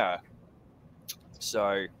yeah.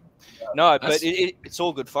 So, no, but it's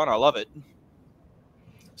all good fun. I love it.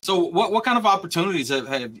 So, what kind of opportunities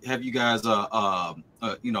have you guys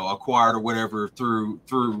acquired or whatever through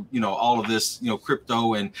all of this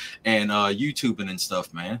crypto and YouTubing and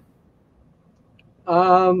stuff, man?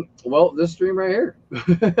 Well, this stream right here.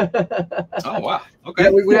 Oh wow. Okay.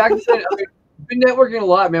 Yeah, we actually been networking a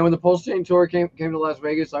lot, man. When the Pulse Chain tour came to Las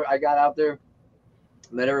Vegas, I got out there.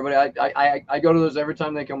 Met everybody. I go to those every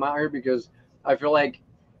time they come out here, because I feel like,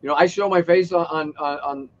 I show my face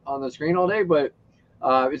on the screen all day, but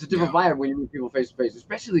it's a different vibe when you meet people face to face,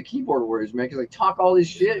 especially the keyboard warriors, man, because they talk all this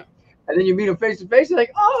shit, and then you meet them face to face,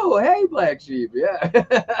 like, oh, hey, Black Sheep, yeah.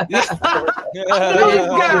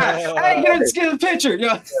 Hey, get a picture,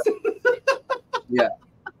 yeah.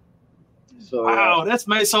 So, wow, that's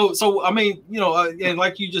amazing. So I mean, and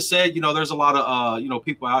like you just said, there's a lot of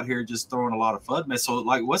people out here just throwing a lot of FUD, man. So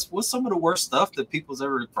like, what's some of the worst stuff that people's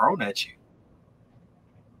ever thrown at you?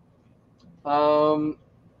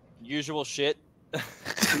 Usual shit.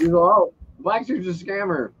 Black Sheep's a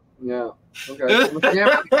scammer. Yeah. Okay. The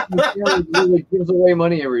scammer really gives away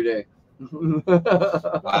money every day.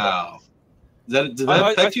 Wow. Does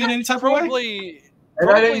that affect you in any type of way? And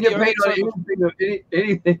I didn't get paid on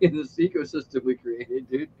anything in this ecosystem we created,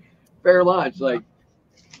 dude. Fair launch, like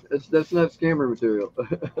that's not scammer material.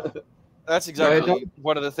 That's exactly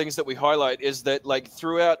one of the things that we highlight, is that like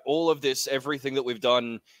throughout all of this, everything that we've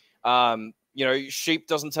done, Sheep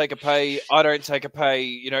doesn't take a pay. I don't take a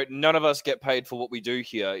pay. None of us get paid for what we do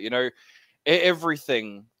here.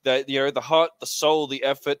 Everything that, the heart, the soul, the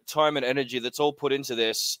effort, time, and energy that's all put into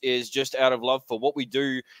this is just out of love for what we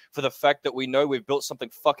do, for the fact that we know we've built something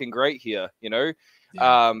fucking great here.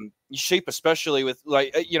 Sheep, especially with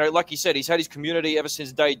like you said, he's had his community ever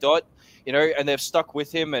since day dot, and they've stuck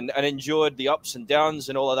with him and endured the ups and downs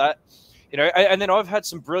and all of that. And then I've had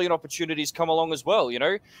some brilliant opportunities come along as well.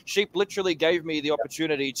 Sheep literally gave me the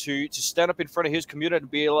opportunity to stand up in front of his community and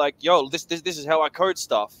be like, yo, this is how I code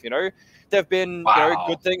stuff. There've been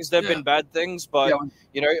good things, there've been bad things, but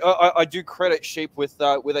I do credit Sheep with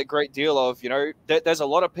a great deal of, there's a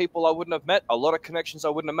lot of people I wouldn't have met, a lot of connections I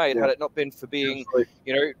wouldn't have made had it not been for being,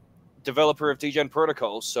 developer of DGen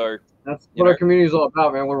protocols. So that's what our community is all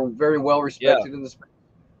about, man. We're very well respected in the space.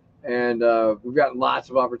 And we've got lots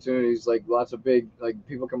of opportunities, like lots of big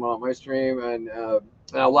people come on my stream, and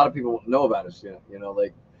a lot of people know about us. I'd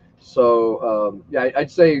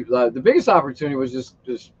say the biggest opportunity was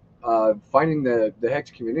just finding the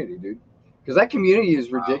Hex community, dude, because that community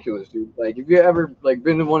is ridiculous, dude. Like, if you ever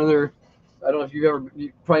been to one of their, I don't know if you've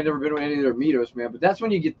probably never been to any of their meetups, man, but that's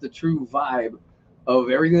when you get the true vibe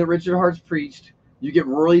of everything that Richard Hart's preached. You get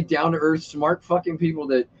really down to earth, smart fucking people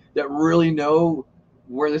that really know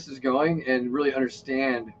where this is going and really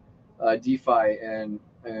understand DeFi and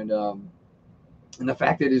the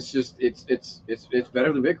fact that it's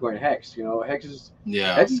better than Bitcoin. Hex, you know, Hex is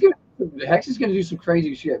gonna do some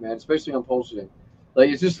crazy shit, man, especially on Pulse Chain. Like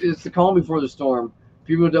it's the calm before the storm.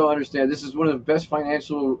 People don't understand. This is one of the best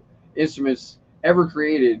financial instruments ever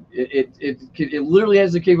created. It literally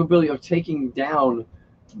has the capability of taking down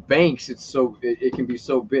banks. It can be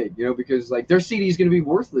so big, you know, because like their CD is going to be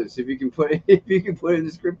worthless if you can put in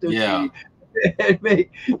this crypto CD and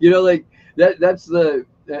make, you know, like that's the,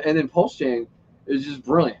 and then Pulse Chain is just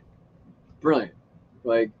brilliant.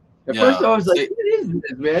 Like at first I was like, what is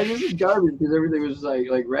this, man? This is garbage, because everything was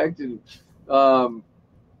like wrecked and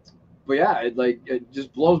but yeah, it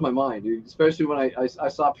just blows my mind, dude. Especially when I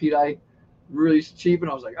saw PDI really cheap, and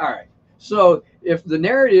I was like, all right. So if the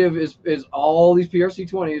narrative is all these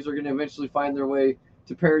PRC20s are going to eventually find their way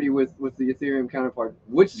to parity with the Ethereum counterpart,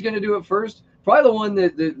 which is going to do it first? Probably the one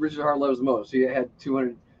that Richard Hart loves the most. He had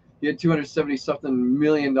 $270 something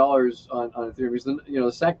million on Ethereum. He's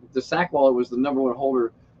the SAC wallet was the #1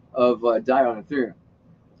 holder of DAI on Ethereum.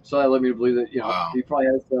 So that led me to believe that, you know, he probably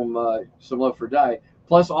has some love for DAI.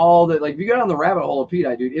 Plus all that, like if you go down the rabbit hole of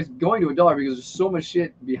PDI, dude, it's going to $1 because there's so much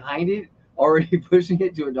shit behind it already pushing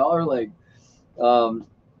it to $1. Like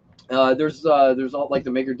there's all like the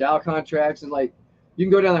MakerDAO contracts, and like you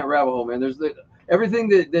can go down that rabbit hole, man. There's everything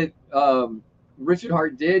that Richard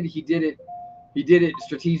Hart did, he did it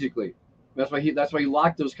strategically. That's why he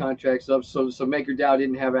locked those contracts up, so MakerDAO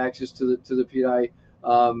didn't have access to the PDI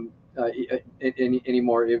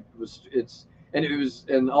anymore.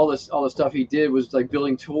 And all the stuff he did was like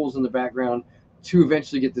building tools in the background to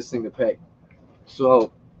eventually get this thing to pay.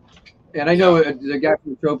 So, and I know the guy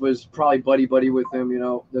from Tropa is probably buddy with him. You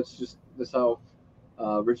know, that's how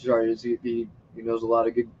Richard Hart is. He knows a lot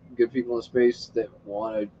of good people in the space that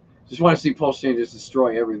want to see Pulse Chain just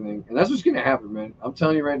destroy everything, and that's what's going to happen, man. I'm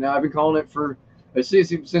telling you right now. I've been calling it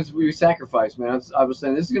since we sacrificed, man. I was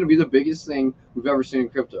saying this is going to be the biggest thing we've ever seen in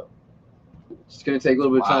crypto. It's going to take a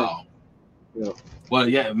little bit of time. Yeah. Well,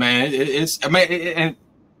 yeah, man. And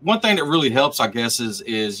one thing that really helps, I guess,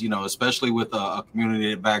 is you know, especially with a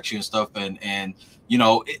community that backs you and stuff, and you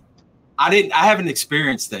know, I haven't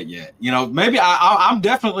experienced that yet. You know, maybe I'm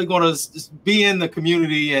definitely going to be in the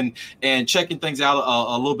community and checking things out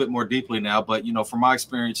a little bit more deeply now. But you know, from my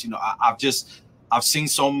experience, you know, I've seen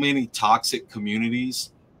so many toxic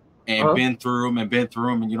communities and been through them, and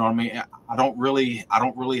you know what I mean. I don't really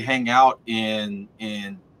hang out in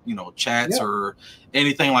you know, chats or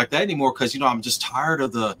anything like that anymore, because you know I'm just tired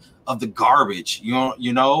of the garbage. You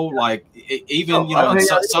know, like even you know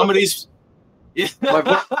some of these. Yeah. My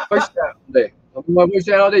voice chat all day. My voice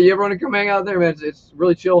chat all day. You ever want to come hang out there, man? It's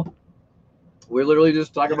really chill. We literally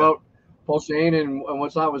just talk about Pulse Chain and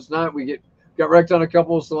what's not. We got wrecked on a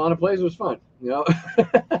couple of Solana plays. It was fun, you know.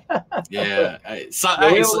 Yeah.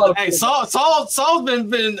 Saul's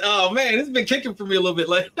been oh man, it's been kicking for me a little bit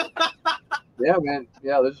lately. Yeah, man.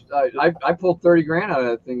 Yeah, I pulled 30 grand out of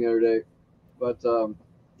that thing the other day, but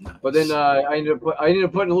then I ended up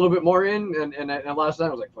putting a little bit more in, and last night I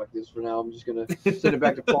was like, fuck this for now. I'm just gonna send it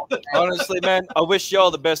back to Paul. Honestly, man, I wish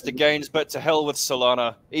y'all the best of gains, but to hell with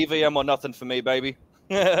Solana. EVM or nothing for me, baby.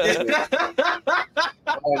 I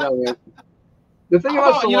know, man. The thing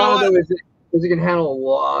about Solana though is it can handle a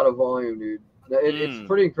lot of volume, dude. It's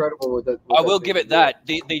pretty incredible with that. I will give it that.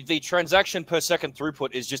 The transaction per second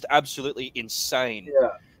throughput is just absolutely insane.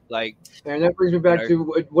 Yeah. Like, and that brings me back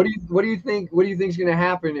to what do you think is going to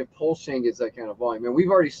happen if Pulse Chain gets that kind of volume? And we've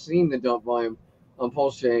already seen the dump volume on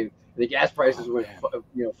Pulse Chain. The gas prices went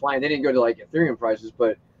flying. They didn't go to like Ethereum prices,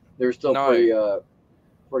 but they were still pretty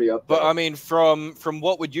up. But I mean, from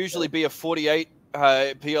what would usually be a 48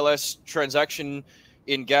 PLS transaction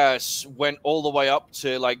in gas went all the way up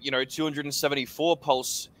to like 274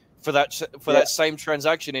 pulse for that same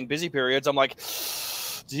transaction in busy periods. I'm like,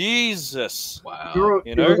 Jesus! Wow!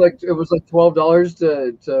 It was like $12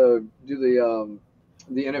 to do the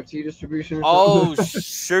NFT distribution. Oh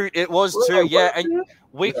shoot! It was too. Yeah, and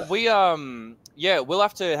we'll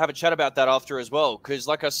have to have a chat about that after as well, because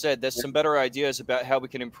like I said, there's some better ideas about how we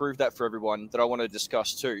can improve that for everyone that I want to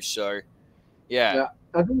discuss too. So, yeah.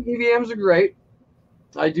 I think EVMs are great.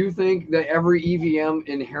 I do think that every EVM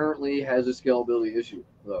inherently has a scalability issue,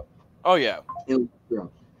 though. Oh yeah. And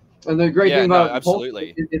the great thing about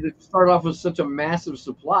absolutely is it started off with such a massive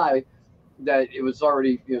supply that it was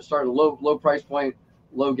already started low price point,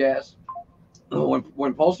 low gas.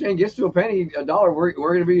 When Pulse Chain gets to a penny, $1, we're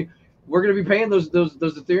gonna be paying those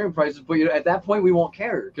Ethereum prices, but at that point we won't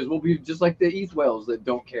care, because we'll be just like the ETH whales that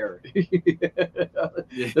don't care.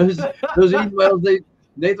 Those ETH whales,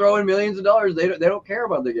 they throw in millions of dollars. They don't care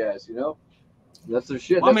about the gas, That's their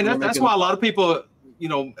shit. Well, I mean, that's why a lot of people, you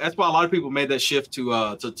know, that's why a lot of people made that shift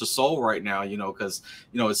to Soul right now, you know, because,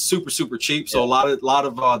 you know, it's super cheap. So a lot of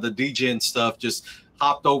the DJing stuff just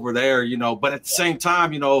hopped over there, you know. But at the same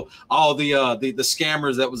time, you know, all the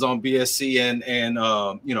scammers that was on BSC and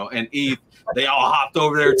you know, and ETH, they all hopped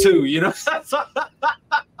over there too, you know.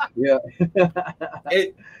 Yeah.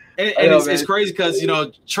 It's crazy because, you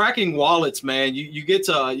know, tracking wallets, man, you get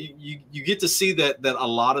to see that a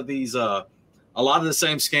lot of these a lot of the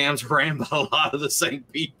same scams ran by a lot of the same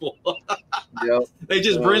people. Yep. They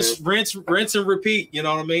just rinse and repeat, you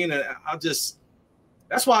know what I mean? And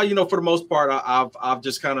that's why, you know, for the most part, I've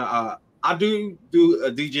just kind of I do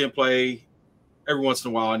a DJ and play every once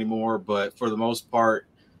in a while anymore, but for the most part,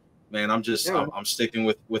 man, I'm sticking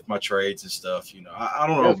with my trades and stuff. You know, I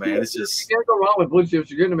don't know, man. It's just, you can't go wrong with blue chips.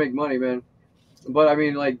 You're going to make money, man. But I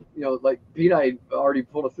mean, like, you know, like Pete, I already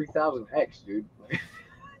pulled a 3000X, dude.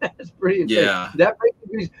 That's pretty insane. Yeah. That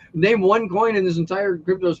basically, name one coin in this entire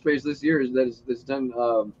crypto space this year that's done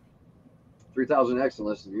 3000X in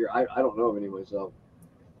less than a year. I don't know of anyway. So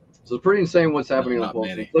it's pretty insane what's happening on Pulse.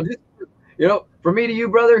 So just, you know, from me to you,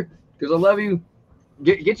 brother, because I love you.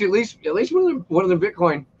 Get you at least one of the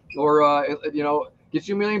Bitcoin, or you know, get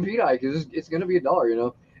you a million PDI, because it's going to be $1, you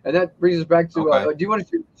know. And that brings us back to. Do you want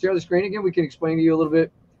to share the screen again? We can explain to you a little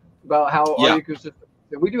bit about how our ecosystem.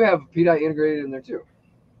 We do have PDI integrated in there too.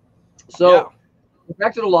 So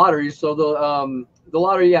back to the lottery. So the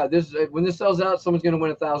lottery, this when this sells out, someone's going to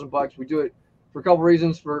win $1,000. We do it for a couple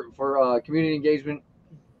reasons, for community engagement,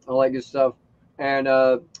 all that good stuff. And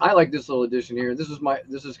I like this little addition here. This is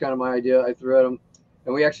kind of my idea. I threw at them,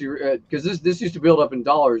 and we actually because this used to build up in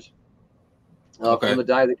dollars from the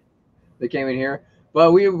die that came in here.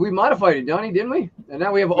 But we modified it, Donnie, didn't we? And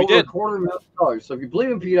now we have over $250,000. So if you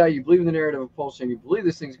believe in PDI, you believe in the narrative of Pulse, and you believe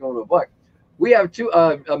this thing's going to $1, we have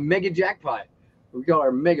a mega jackpot. We call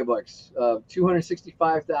our mega bucks,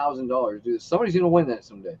 $265,000. Dude, somebody's going to win that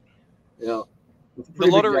someday. You know, the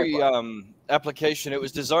lottery application, it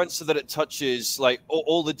was designed so that it touches like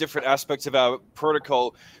all the different aspects of our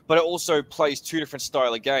protocol, but it also plays two different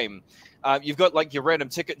style of game. You've got like your random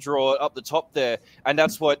ticket draw up the top there, and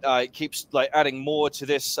that's what keeps like adding more to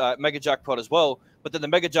this mega jackpot as well. But then the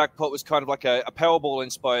mega jackpot was kind of like a Powerball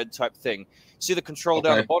inspired type thing. See the control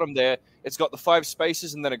down the bottom there? It's got the 5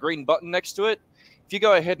 spaces and then a green button next to it. If you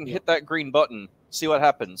go ahead and hit that green button, see what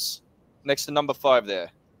happens next to number 5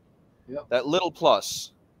 there. Yep. That little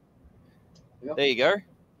plus. Yep. There you go.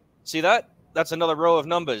 See that? That's another row of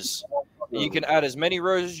numbers. You can add as many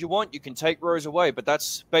rows as you want. You can take rows away, but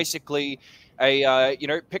that's basically a you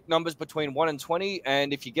know, pick numbers between 1 and 20,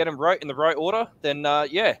 and if you get them right in the right order, then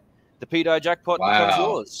the PDI jackpot becomes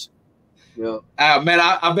yours. Yeah. Man,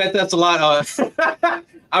 I bet that's a lot.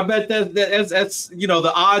 I bet that's you know,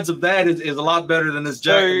 the odds of that is a lot better than this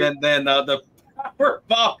than the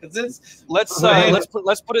Powerball. Let's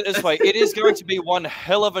put it this way. It is going to be one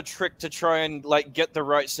hell of a trick to try and like get the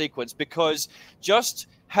right sequence, because just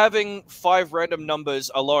having 5 random numbers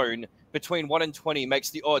alone between 1 and 20 makes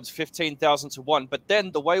the odds 15,000 to 1. But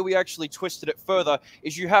then the way we actually twisted it further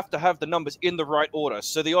is you have to have the numbers in the right order.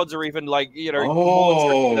 So the odds are even like, you know,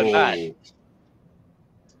 more than that.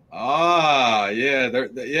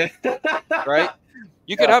 Yeah. Right?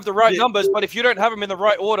 You can have the right numbers, but if you don't have them in the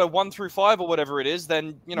right order, 1 through 5 or whatever it is,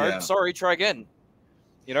 then, you know, sorry, try again.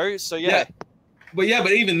 You know, so But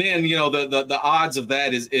even then, you know, the odds of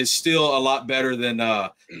that is still a lot better than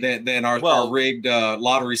our rigged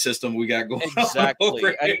lottery system we got going on.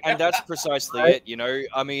 Exactly, and that's precisely it. You know,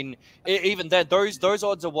 I mean, even then, those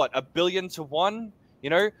odds are what, 1 billion to 1. You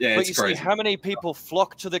know, but you see how many people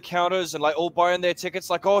flock to the counters and like all buying their tickets,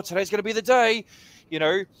 like, oh, today's gonna be the day. You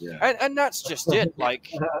know, and that's just it.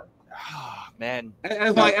 Like, man,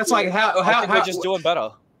 it's like how we're just doing better.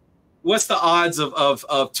 What's the odds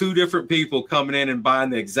of 2 different people coming in and buying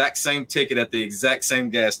the exact same ticket at the exact same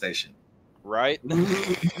gas station? Right.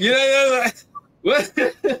 What?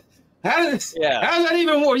 How does that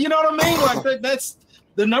even work? You know what I mean? Like that's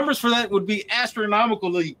the numbers for that would be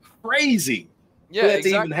astronomically crazy. Yeah, for that to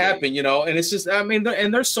even happen, you know. And it's just, I mean,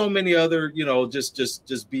 and there's so many other, you know, just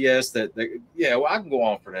BS that well, I can go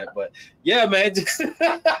on for that, but yeah, man.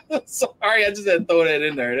 Sorry, I just had to throw that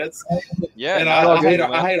in there. That's and I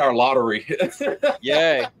hate our lottery.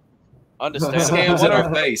 Understand. Scams in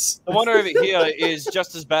our face. The one over here is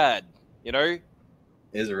just as bad, you know.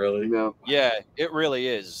 Is it really? No. Yeah, it really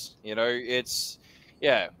is. You know, it's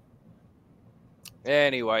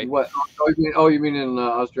Anyway. What? Oh, you mean in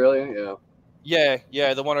Australia? Yeah.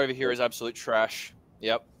 Yeah, the one over here is absolute trash.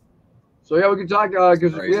 Yep. So we can talk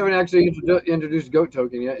because we haven't actually introduced Goat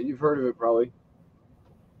Token yet. You've heard of it probably.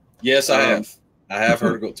 Yes, I have. I have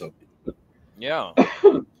heard of Goat Token. Yeah.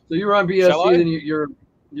 So you were on Shall I? BSC, and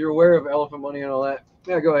you're aware of Elephant Money and all that.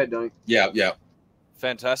 Yeah, go ahead, Donnie. Yeah, yeah.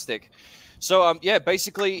 Fantastic. So yeah,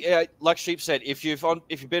 basically, like Sheep said, if you've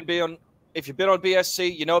been on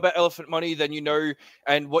BSC, you know about Elephant Money, then you know,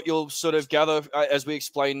 and what you'll sort of gather as we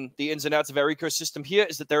explain the ins and outs of our ecosystem here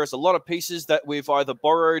is that there is a lot of pieces that we've either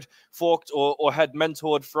borrowed, forked, or had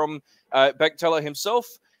mentored from Bank Teller himself.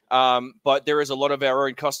 But there is a lot of our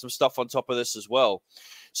own custom stuff on top of this as well.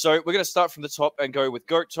 So we're going to start from the top and go with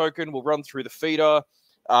Goat Token. We'll run through the feeder,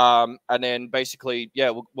 and then basically, yeah,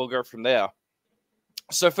 we'll go from there.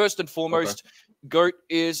 So first and foremost, Goat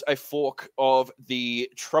is a fork of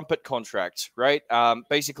the Trumpet contract, right?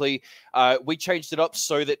 Basically, we changed it up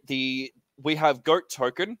so that we have Goat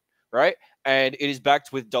Token, right? And it is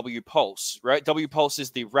backed with W Pulse, right? W Pulse is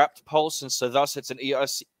the wrapped pulse, and so thus it's a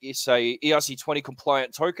ERC20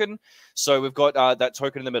 compliant token. So we've got that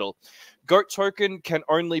token in the middle. Goat Token can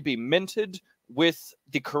only be minted with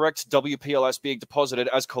the correct WPLS being deposited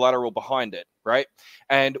as collateral behind it, right?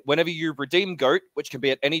 And whenever you redeem Goat, which can be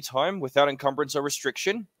at any time without encumbrance or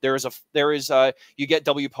restriction, you get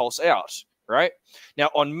W Pulse out, right?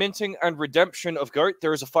 Now, on minting and redemption of Goat,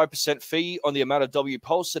 there is a 5% fee on the amount of W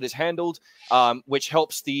Pulse that is handled, which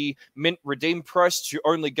helps the mint redeem price to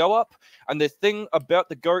only go up. And the thing about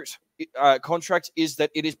the Goat contract is that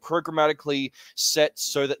it is programmatically set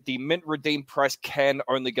so that the mint redeem price can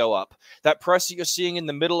only go up. That price that you're seeing in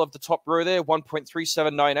the middle of the top row there,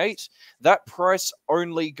 1.3798, that price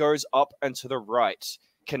only goes up and to the right,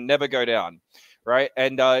 can never go down. Right.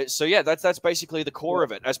 And so, yeah, that's basically the core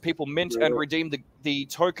of it. As people mint and redeem the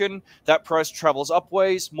token, that price travels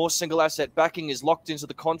upways. More single asset backing is locked into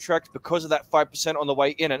the contract because of that 5% on the way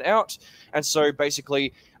in and out. And so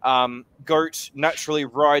basically, Goat naturally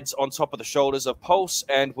rides on top of the shoulders of Pulse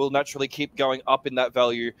and will naturally keep going up in that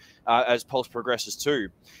value as Pulse progresses too.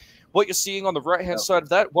 What you're seeing on the right-hand side of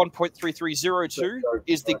that, 1.3302,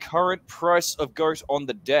 is the current price of Goat on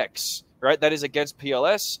the DEX. Right, that is against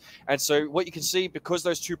PLS. And so what you can see, because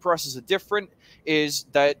those two prices are different, is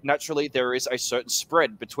that naturally there is a certain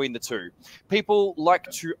spread between the two. People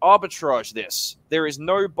like to arbitrage this. There is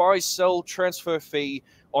no buy, sell, transfer fee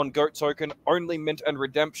on Goat Token, only mint and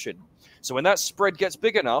redemption. So when that spread gets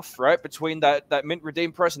big enough, right, between that mint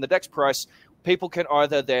redeem price and the DEX price, people can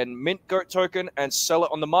either then mint Goat Token and sell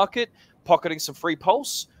it on the market, pocketing some free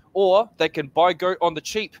Pulse, or they can buy Goat on the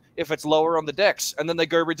cheap if it's lower on the DEX, and then they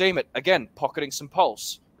go redeem it, again, pocketing some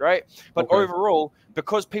Pulse, right? But overall,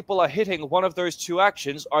 because people are hitting one of those two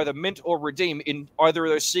actions, either mint or redeem in either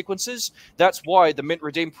of those sequences, that's why the mint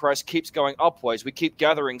redeem price keeps going upwards. We keep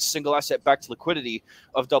gathering single asset backed liquidity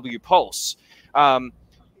of W Pulse.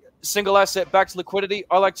 Single asset backed liquidity,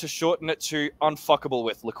 I like to shorten it to unfuckable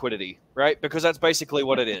with liquidity, right? Because that's basically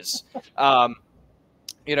what it is. I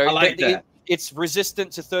like that. It's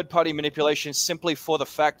resistant to third-party manipulation simply for the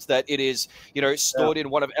fact that it is, stored in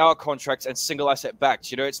one of our contracts and single asset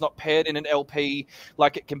backed. It's not paired in an LP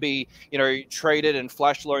like it can be, traded and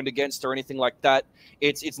flash loaned against or anything like that.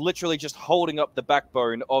 It's literally just holding up the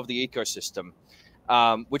backbone of the ecosystem,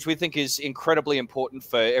 which we think is incredibly important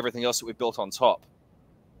for everything else that we've built on top.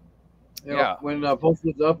 Yeah. When Pulse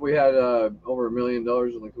was up, we had over $1 million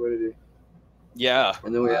in liquidity. Yeah.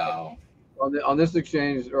 And then we have on this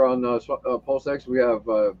exchange or on PulseX, we have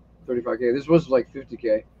 35K. This was like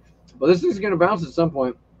 50K, but this is going to bounce at some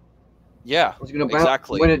point. Yeah, it's going to bounce.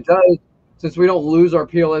 Exactly. When it does, since we don't lose our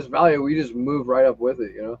PLS value, we just move right up with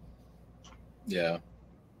it. Yeah,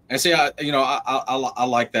 and see, I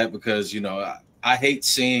like that because I hate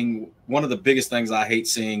seeing, one of the biggest things I hate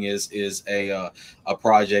seeing is a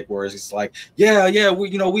project where it's like, we hit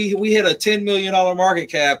a $10 million market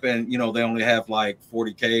cap and they only have like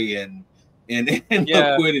 40K in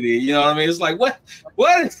liquidity. You know what I mean? It's like, what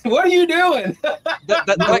are you doing?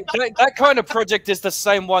 that kind of project is the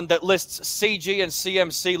same one that lists CG and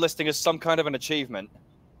CMC listing as some kind of an achievement.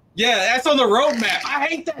 Yeah, that's on the roadmap. I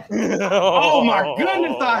hate that. Oh my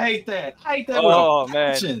goodness, I hate that. I hate that. Oh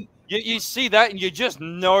man. You see that and you just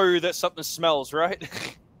know that something smells, right?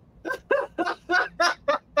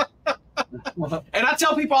 And I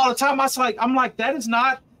tell people all the time, I'm like, that is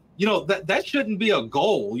not, that shouldn't be a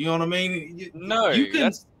goal. You know what I mean? You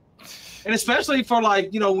can, and especially for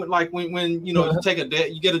when you take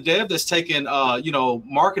you get a dev that's taking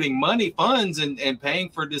marketing money funds and paying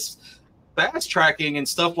for this fast tracking and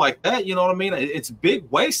stuff like that. You know what I mean? It's big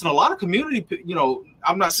waste, and a lot of community,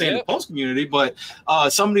 I'm not saying the Pulse community, but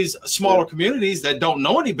some of these smaller communities that don't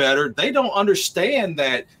know any better, they don't understand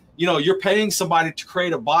that you know, you're paying somebody to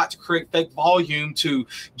create a bot to create fake volume to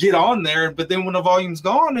get on there, but then when the volume's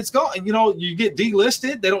gone, it's gone. You know, you get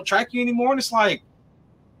delisted, they don't track you anymore, and it's like,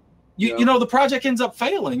 you know, the project ends up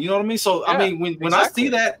failing. You know what I mean? So I mean, when I see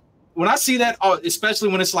that, especially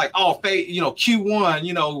when it's like, you know, Q1,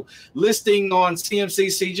 you know, listing on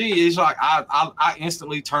CMCCG, it's like I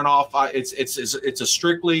instantly turn off. It's a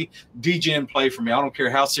strictly DGen play for me. I don't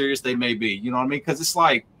care how serious they may be. You know what I mean? Because it's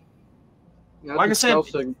like I said,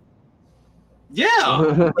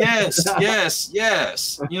 yeah, yes.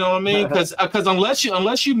 You know what I mean? Because unless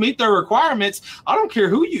you meet their requirements, I don't care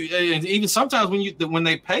who you. And even sometimes when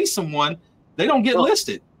they pay someone, they don't get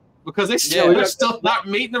listed because they're still not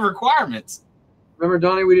meeting the requirements. Remember,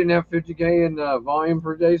 Donnie, we didn't have 50K in volume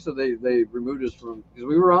per day, so they removed us from, because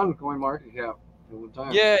we were on CoinMarketCap at one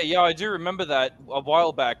time. Yeah, I do remember that a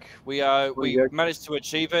while back. We managed to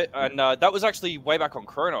achieve it, and that was actually way back on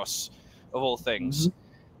Kronos, of all things.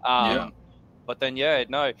 But then,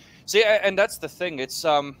 no. See, and that's the thing. It's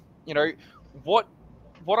you know, what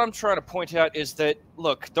I'm trying to point out is that,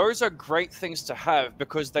 look, those are great things to have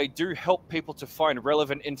because they do help people to find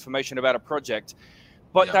relevant information about a project.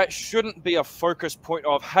 But that shouldn't be a focus point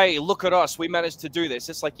of, hey, look at us, we managed to do this.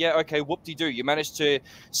 It's like, yeah, okay, whoop-de-doo, you managed to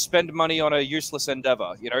spend money on a useless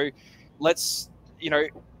endeavor. You know,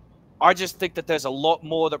 I just think that there's a lot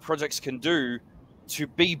more that projects can do to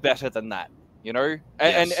be better than that. You know,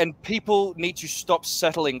 and people need to stop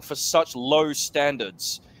settling for such low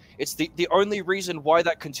standards. It's the only reason why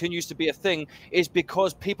that continues to be a thing is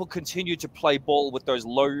because people continue to play ball with those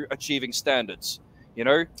low achieving standards. You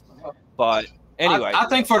know, but anyway, I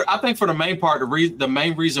think for the main part, the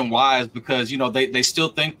main reason why is because, you know, they still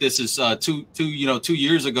think this is 2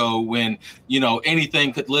 years ago when, you know,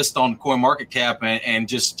 anything could list on CoinMarketCap and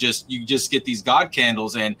just get these god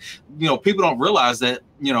candles, and, you know, people don't realize that,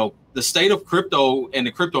 you know, the state of crypto and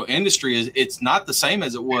the crypto industry it's not the same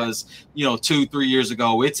as it was, you know, 2-3 years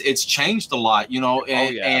ago. It's changed a lot, you know,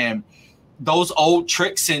 and those old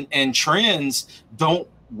tricks and trends don't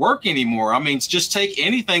work anymore. I mean, just take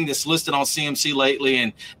anything that's listed on CMC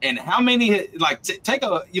lately and how many, like, take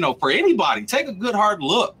a, you know, for anybody, take a good hard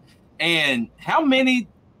look and how many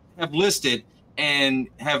have listed and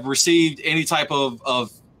have received any type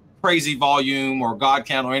of crazy volume or god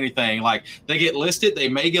count or anything. Like, they get listed, they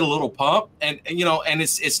may get a little pump, and you know, and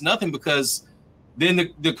it's nothing, because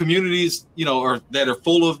then the communities, you know, or that are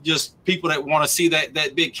full of just people that want to see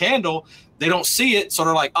that big candle, they don't see it, so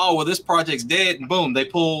they're like, oh well, this project's dead, and boom, they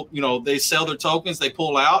pull, you know, they sell their tokens, they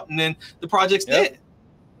pull out, and then the project's dead.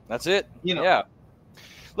 That's it. You know. Yeah.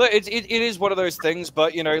 Look, it is one of those things,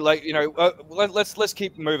 but, you know, like, you know, let's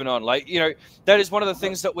keep moving on. Like, you know, that is one of the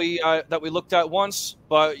things that we looked at once,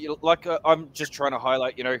 but, you know, like, I'm just trying to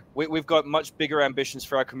highlight, you know, we've got much bigger ambitions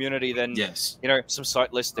for our community than, you know, some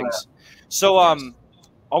site listings. So I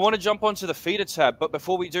want to jump onto the feeder tab, but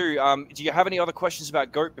before we do you have any other questions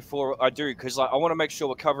about GOAT before I do? Because, like, I want to make sure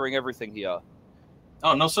we're covering everything here.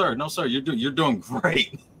 Oh, no sir, you're doing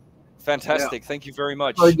great. Fantastic. Thank you very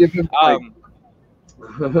much. Let's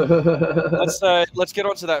get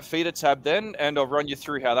onto that feeder tab then, and I'll run you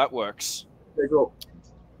through how that works. Okay, cool.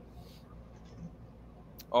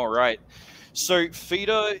 All right. So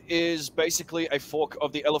feeder is basically a fork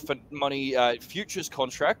of the Elephant Money futures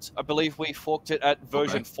contract. I believe we forked it at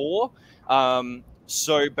version 4.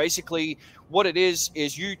 So basically what it is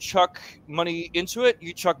you chuck money into it,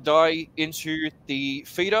 you chuck DAI into the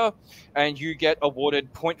feeder, and you get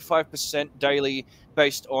awarded 0.5% daily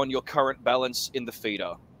based on your current balance in the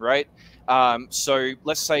feeder, right? So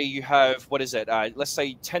let's say you have, what is it? Let's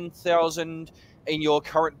say 10,000 in your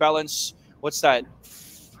current balance. What's that?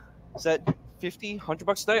 Is that 50, 100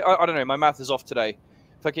 bucks a day? I don't know. My math is off today.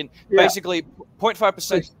 Fucking basically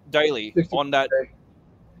 0.5% daily on that.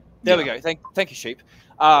 There we go. Thank you, Sheep.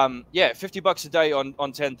 50 bucks a day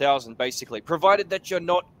on 10,000, basically, provided that you're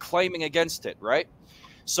not claiming against it, right?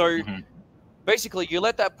 So basically, you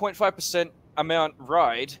let that 0.5% amount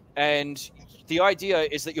ride, and the idea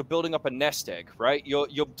is that you're building up a nest egg, right?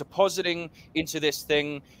 You're depositing into this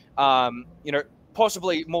thing, you know,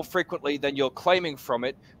 possibly more frequently than you're claiming from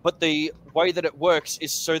it. But the way that it works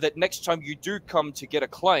is so that next time you do come to get a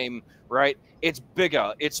claim, right, it's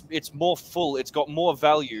bigger, it's more full, it's got more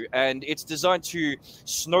value, and it's designed to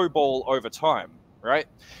snowball over time, right?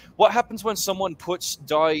 What happens when someone puts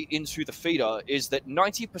DAI into the feeder is that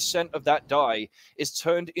 90% of that DAI is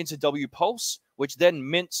turned into W Pulse, which then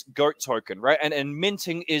mints GOAT token, right? And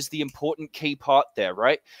minting is the important key part there,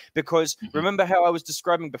 right? Because remember how I was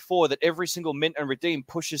describing before that every single mint and redeem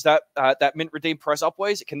pushes that mint redeem price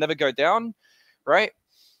upwards. It can never go down, right?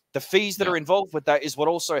 The fees that are involved with that is what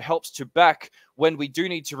also helps to back when we do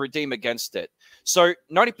need to redeem against it. So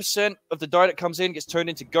 90% of the dye that comes in gets turned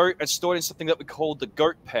into goat and stored in something that we call the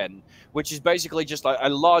goat pen, which is basically just like a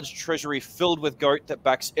large treasury filled with goat that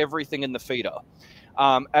backs everything in the feeder.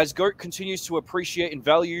 As goat continues to appreciate in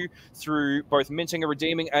value through both minting and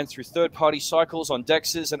redeeming and through third-party cycles on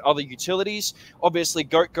dexes and other utilities, obviously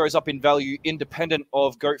goat goes up in value independent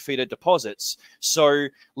of goat feeder deposits. So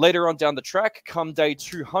later on down the track, come day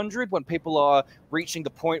 200, when people are reaching the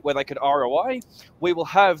point where they could ROI, we will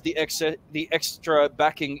have the extra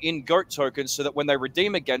backing in goat tokens so that when they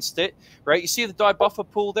redeem against it, right, you see the dye buffer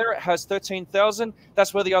pool there, it has 13,000.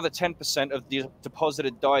 That's where the other 10% of the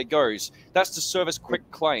deposited dye goes. That's to service quick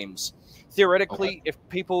claims. Theoretically, if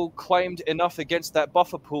people claimed enough against that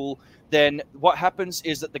buffer pool, then what happens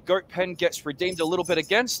is that the goat pen gets redeemed a little bit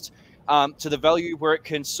against to the value where it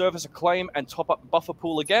can service a claim and top up the buffer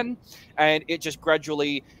pool again, and it just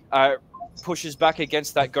gradually pushes back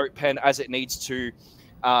against that goat pen as it needs to,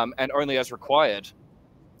 and only as required.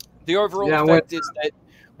 The overall effect is that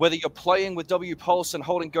whether you're playing with W Pulse and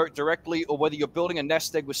holding goat directly, or whether you're building a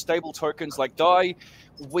nest egg with stable tokens like DAI,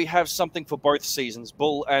 we have something for both seasons,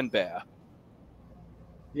 bull and bear.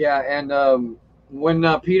 Yeah, and when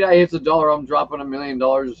PDI hits $1, I'm dropping $1 million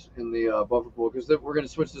in the buffer pool, because we're going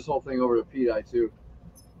to switch this whole thing over to PDI too.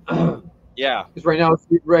 Yeah, because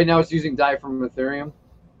right now it's using DAI from Ethereum.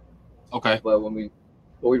 Okay. But when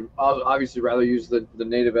we obviously rather use the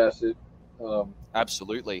native asset.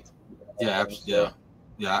 Absolutely. Yeah,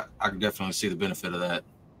 yeah. I can definitely see the benefit of that.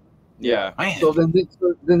 Yeah. Man. So then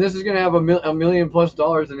this is going to have $1 million plus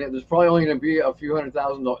in it. There's probably only going to be a few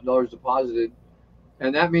 $100,000 deposited,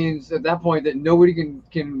 and that means at that point that nobody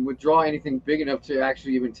can withdraw anything big enough to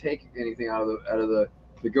actually even take anything out of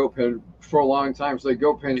the goat pen for a long time. So the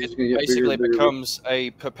goat pen is just going to get bigger. Basically becomes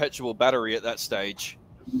a perpetual battery at that stage.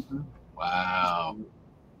 Mm-hmm. Wow.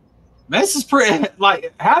 This is pretty.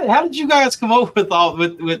 Like, how did you guys come up with all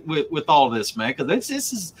this, man? Because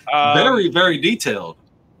this is very, very detailed.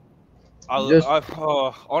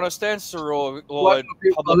 Honest answer or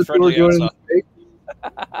public friendly answer?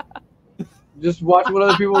 Just watch what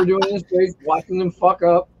other people are doing in this space, watching them fuck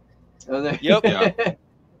up. And then, yep.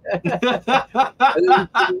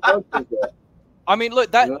 I mean,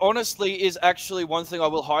 look, that honestly is actually one thing I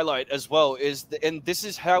will highlight as well, and this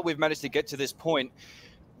is how we've managed to get to this point,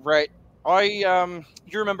 right? You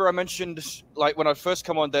remember I mentioned, like, when I first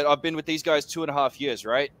come on, that I've been with these guys 2.5 years,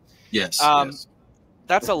 right? Yes. Yes.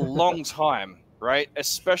 That's a long time, right?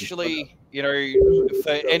 Especially,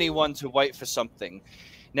 for anyone to wait for something.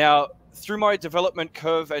 Now, through my development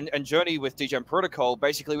curve and journey with DJM Protocol,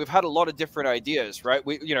 basically, we've had a lot of different ideas, right?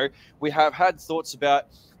 We have had thoughts about,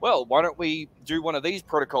 well, why don't we do one of these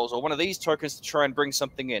protocols or one of these tokens to try and bring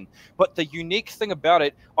something in? But the unique thing about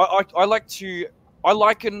it, I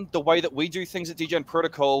liken the way that we do things at DJM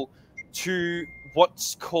Protocol to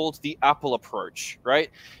what's called the Apple approach, right?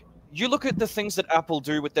 You look at the things that Apple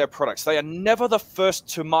do with their products. They are never the first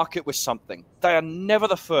to market with something. They are never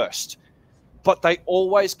the first. But they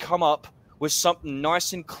always come up with something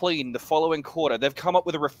nice and clean the following quarter. They've come up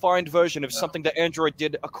with a refined version of something that Android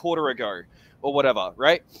did a quarter ago or whatever,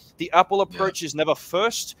 right? The Apple approach is never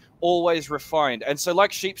first, always refined. And so,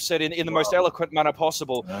 like Sheep said in the most eloquent manner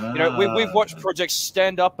possible, we've watched projects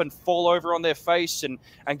stand up and fall over on their face and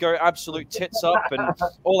go absolute tits up and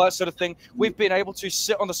all that sort of thing. We've been able to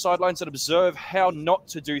sit on the sidelines and observe how not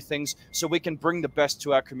to do things so we can bring the best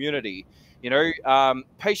to our community.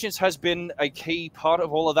 Patience has been a key part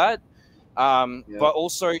of all of that. But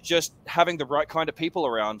also just having the right kind of people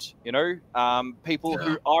around, people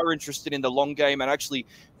who are interested in the long game and actually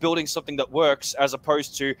building something that works, as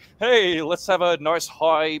opposed to, hey, let's have a nice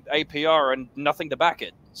high APR and nothing to back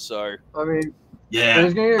it. So, I mean,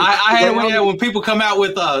 I had when people come out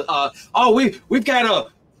with we've got a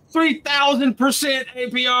 3,000%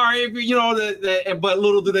 APR, but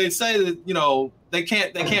little do they say that they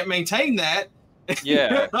can't maintain that.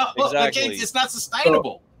 Yeah, exactly. It's not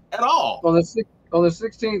sustainable at all. On the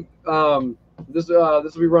 16th, this will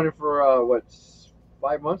be running for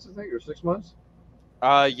 5 months, I think, or 6 months.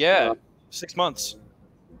 6 months.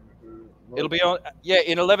 It'll be on.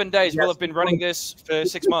 In 11 days. We'll have been running this for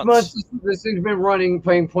 6 months. This thing's been running,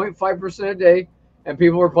 paying 0.5% a day, and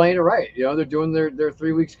people are playing it right. They're doing their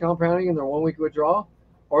 3 weeks compounding and their 1 week withdrawal,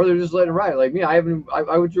 or they're just letting it ride. Like me, I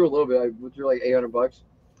withdrew a little bit. I withdrew like $800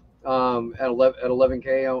 at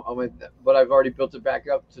 11K. But I've already built it back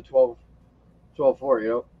up to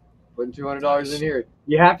 12.4. Putting $200 in here.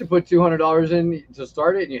 You have to put $200 in to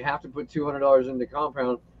start it, and you have to put $200 in to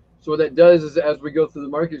compound. So what that does is, as we go through the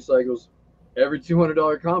market cycles, every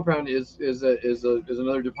 $200 compound is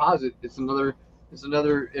another deposit. It's another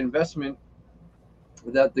investment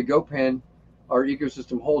that the goat pen, our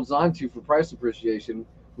ecosystem, holds on to for price appreciation.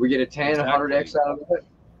 We get a 10, Exactly. 100x out of it.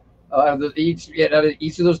 Out of each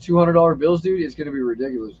of those $200 bills, dude, it's going to be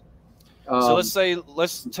ridiculous. So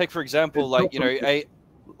let's take for example, like, you know,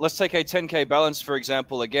 let's take a 10K balance, for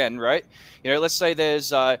example, again, right? You know, let's say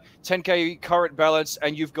there's 10K current balance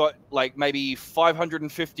and you've got like maybe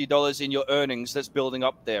 $550 in your earnings that's building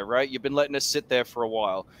up there, right? You've been letting it sit there for a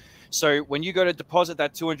while. So when you go to deposit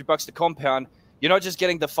that $200 to compound, you're not just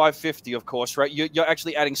getting the 550, of course, right? You're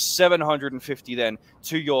actually adding 750 then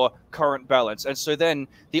to your current balance. And so then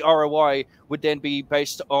the ROI would then be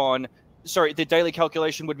based on, sorry, the daily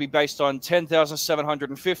calculation would be based on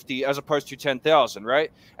 10,750 as opposed to 10,000,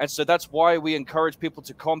 right? And so that's why we encourage people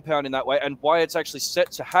to compound in that way, and why it's actually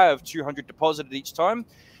set to have 200 deposited each time,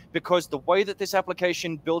 because the way that this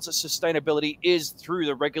application builds its sustainability is through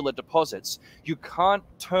the regular deposits. You can't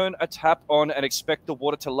turn a tap on and expect the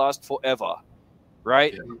water to last forever,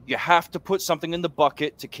 right? Yeah. You have to put something in the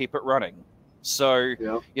bucket to keep it running. So,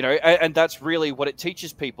 you know, and that's really what it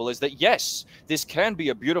teaches people, is that, yes, this can be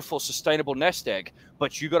a beautiful, sustainable nest egg,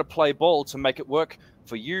 but you got to play ball to make it work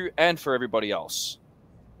for you and for everybody else.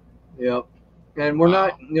 Yep. And we're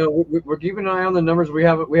not, you know, we're keeping an eye on the numbers. We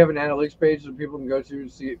have an analytics page that people can go to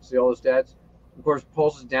see all the stats. Of course,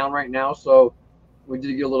 Pulse is down right now, so we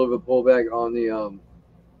did get a little bit of pullback on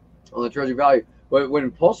the treasury value. But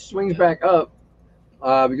when Pulse swings back up,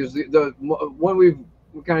 because the one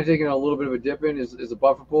we're kind of taking a little bit of a dip in is a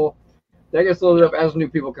buffer pool. That gets loaded up as new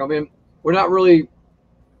people come in. We're not really,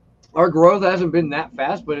 our growth hasn't been that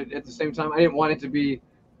fast, but at the same time, I didn't want it to be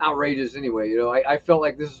outrageous anyway. You know, I felt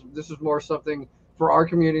like this is more something for our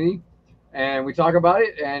community, and we talk about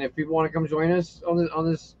it. And if people want to come join us on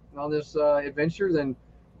this adventure, then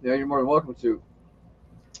you know, you're more than welcome to.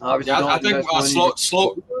 Obviously, I think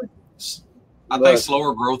I think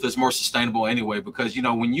slower growth is more sustainable anyway, because, you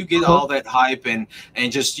know, when you get all that hype and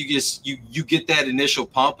just you get that initial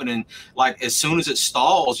pump, and then like as soon as it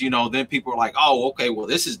stalls, you know, then people are like, oh, okay, well,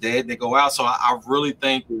 this is dead, and they go out. So I really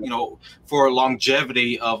think, you know, for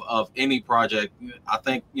longevity of any project, I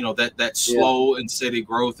think, you know, that slow and steady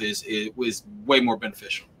growth is way more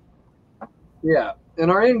beneficial. Yeah, and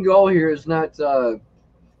our end goal here is not to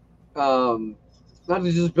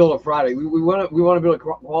just build a product. We want to build a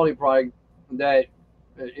quality product that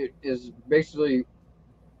it is basically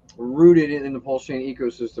rooted in the Pulse chain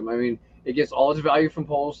ecosystem. I mean, it gets all its value from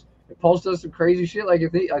Pulse. If Pulse does some crazy shit like I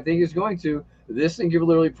think it's going to, this thing could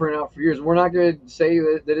literally print out for years. We're not going to say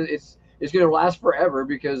that it's going to last forever,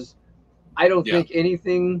 because I don't think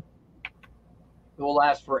anything will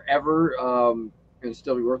last forever and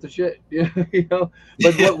still be worth the shit. You know.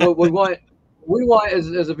 But what we want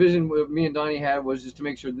as a vision me and Donnie had was just to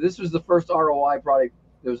make sure this was the first ROI product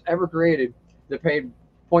that was ever created that paid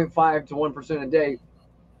 0.5 to 1% a day,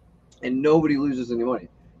 and nobody loses any money,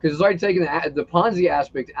 because it's already taken the Ponzi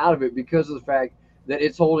aspect out of it, because of the fact that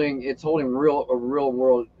it's holding real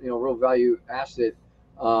world, you know, real value asset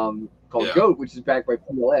called GOAT, which is backed by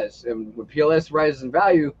PLS, and when PLS rises in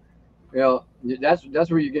value, you know, that's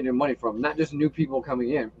where you're getting your money from, not just new people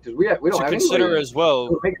coming in, because we don't have consider as well.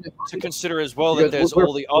 To consider as well that there's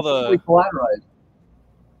all the other collateralized,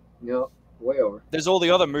 you know. Way over. There's all the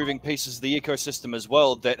other moving pieces of the ecosystem as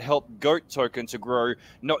well that help GOAT token to grow,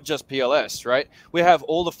 not just PLS, right? We have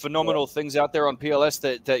all the phenomenal things out there on PLS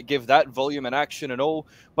that give that volume and action and all,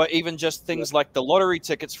 but even just things like the lottery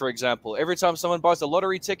tickets, for example. Every time someone buys a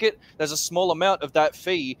lottery ticket, there's a small amount of that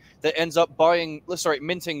fee that ends up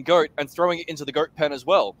minting GOAT and throwing it into the GOAT pen as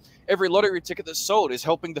well. Every lottery ticket that's sold is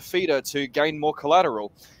helping the feeder to gain more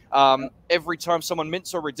collateral. Every time someone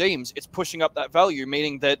mints or redeems, it's pushing up that value,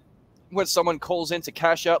 meaning that when someone calls in to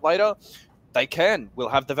cash out later, we'll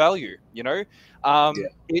have the value, you know?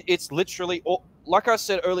 It's literally, like I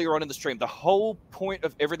said earlier on in the stream, the whole point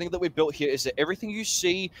of everything that we built here is that everything you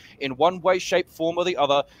see in one way, shape, form, or the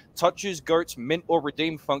other touches GOAT's mint or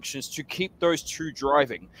redeem functions to keep those two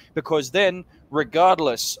driving. Because then,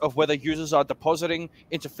 regardless of whether users are depositing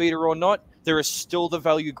into feeder or not, there is still the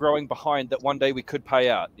value growing behind that one day we could pay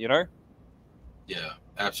out, you know? Yeah.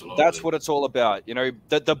 Absolutely. That's what it's all about, you know,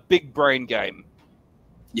 the big brain game.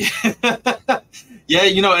 Yeah. Yeah,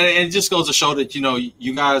 you know, and it just goes to show that, you know,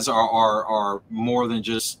 you guys are more than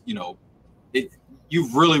just, you know,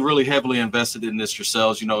 you've really heavily invested in this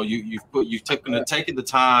yourselves. You know, you've taken the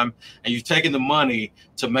time and you've taken the money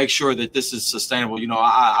to make sure that this is sustainable. You know,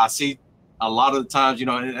 I see a lot of the times, you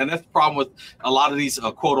know, and that's the problem with a lot of these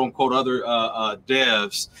quote unquote other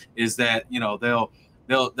devs, is that, you know, they'll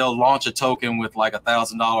they'll launch a token with like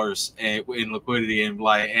 $1,000 in liquidity and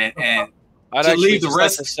like and to leave the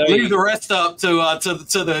rest up to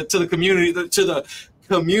the community to the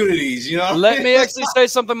communities, you know. Let me actually say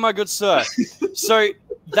something, my good sir. So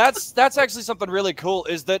that's actually something really cool,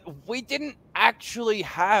 is that we didn't actually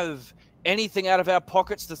have anything out of our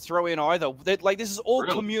pockets to throw in either. Like, this is all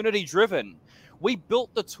community driven. We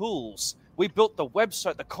built the tools, we built the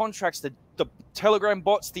website, the contracts, the Telegram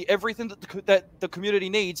bots, the everything that the community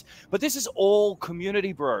needs. But this is all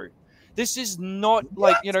community, bro. This is not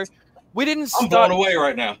like, you know, we didn't start. I'm blown away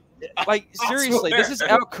right now. Like, seriously, this is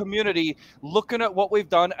our community looking at what we've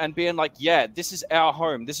done and being like, yeah, this is our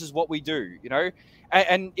home. This is what we do, you know,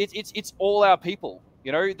 and it's all our people,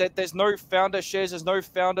 you know, that there's no founder shares, there's no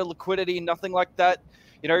founder liquidity, nothing like that.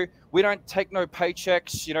 You know, we don't take no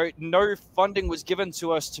paychecks, you know, no funding was given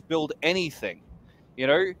to us to build anything, you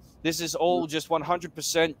know, this is all just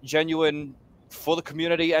 100% genuine for the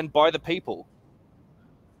community and by the people.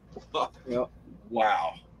 Yeah.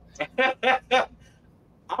 Wow.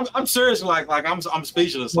 I'm serious, like I'm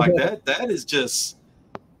speechless. Like that is just,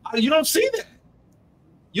 you don't see that.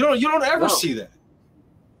 You don't ever see that.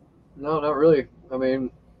 No, not really. I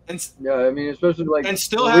mean, yeah, I mean, especially like, and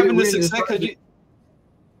still having the success.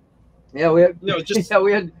 Yeah, we had. You know, just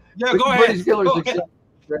we had. Yeah, go ahead.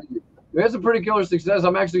 We had some pretty killer success.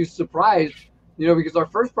 I'm actually surprised, you know, because our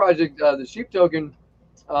first project, the sheep token,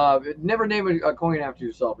 never name a coin after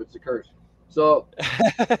yourself. It's a curse. So,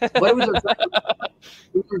 but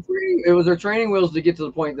it was our training wheels to get to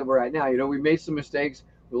the point that we're at now. You know, we made some mistakes.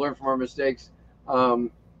 We learned from our mistakes.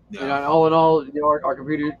 You know, and all in all, you know, our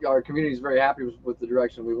community is very happy with the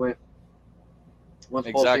direction we went.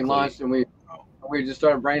 Once Pulse Chain launched, and we just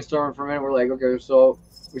started brainstorming for a minute. We're like, okay, so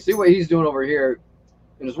we see what he's doing over here,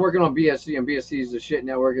 and it's working on BSC, and BSC is the shit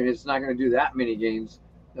network, and it's not going to do that many gains.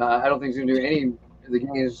 I don't think it's going to do any of the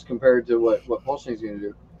gains compared to what Pulse Chain is going to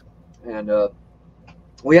do. And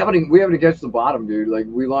we haven't catch the bottom, dude. Like,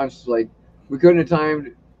 we launched, like, we couldn't have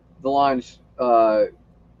timed the launch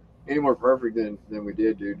any more perfect than we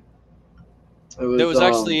did, dude. There was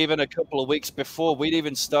actually even a couple of weeks before we'd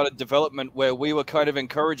even started development where we were kind of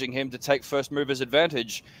encouraging him to take first movers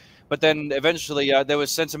advantage. But then eventually there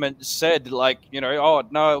was sentiment said, like, you know, oh,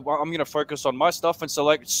 no, I'm going to focus on my stuff. And so,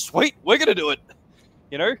 like, sweet, we're going to do it.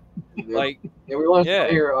 You know? Yeah. Like, yeah, we launched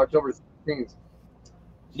here October 16th. So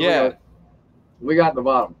yeah. We got the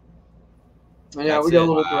bottom. And yeah, we got a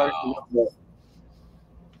little production. But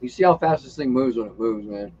you see how fast this thing moves when it moves,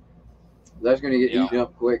 man. That's going to get eaten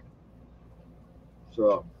up quick.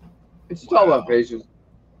 So it's just all about patience.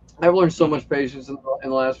 I've learned so much patience in the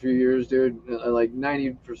last few years, dude. Like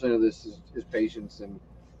 90% of this is patience and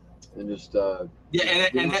just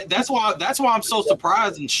and that's why I'm so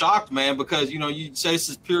surprised and shocked, man, because, you know, you say this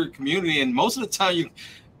is pure community, and most of the time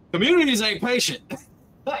communities ain't patient.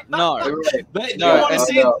 No, they want to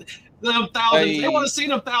see them thousand. They want to see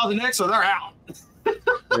them 1,000x, or they're out.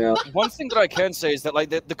 Yeah. One thing that I can say is that,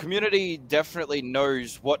 like, the community definitely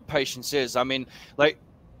knows what patience is. I mean, like,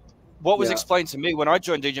 what was explained to me when I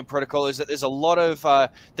joined DJ Protocol is that there's a lot of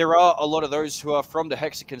there are a lot of those who are from the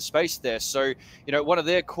Hexagon space there. So, you know, one of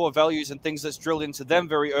their core values and things that's drilled into them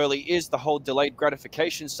very early is the whole delayed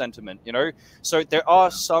gratification sentiment, you know. So there are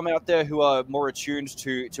some out there who are more attuned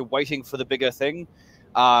to waiting for the bigger thing.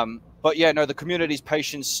 But yeah, no, the community's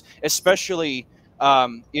patience, especially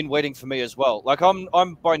in waiting for me as well. Like, I'm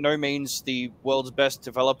by no means the world's best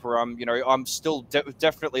developer. I'm still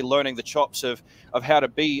definitely learning the chops of how to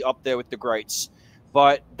be up there with the greats.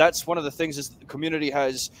 But that's one of the things is that the community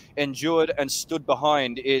has endured and stood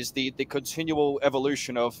behind is the continual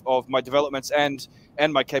evolution of my developments and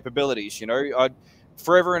my capabilities. You know,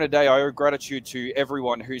 forever and a day, I owe gratitude to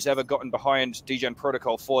everyone who's ever gotten behind DJ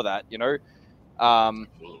Protocol for that. You know,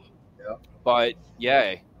 but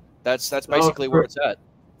yeah. That's basically where it's at.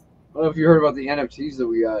 I don't know if you heard about the NFTs that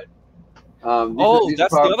we got.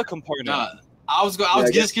 That's the other component. I was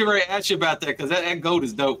just getting ready to ask you about that, because that goat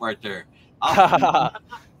is dope right there.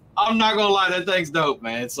 I'm not gonna lie, that thing's dope,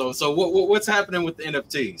 man. So what's happening with the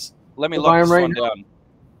NFTs? Let me lock this one down.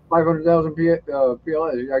 500,000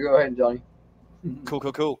 PLS. Yeah, go ahead, Johnny.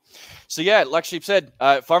 Cool. So yeah, like Sheep said,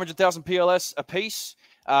 500,000 PLS a piece.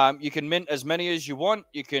 You can mint as many as you want.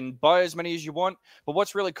 You can buy as many as you want. But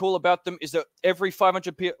what's really cool about them is that every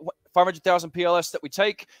 500,000 PLS that we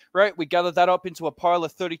take, right, we gather that up into a pile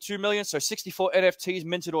of 32 million. So 64 NFTs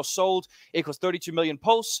minted or sold equals 32 million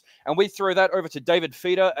pulse. And we throw that over to David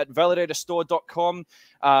Feeder at validatorstore.com.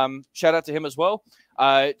 Shout out to him as well.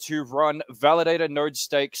 To run validator node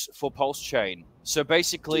stakes for Pulse Chain. So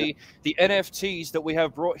basically, the NFTs that we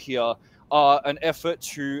have brought here are an effort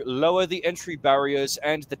to lower the entry barriers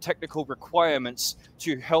and the technical requirements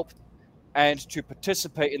to help and to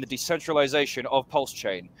participate in the decentralization of Pulse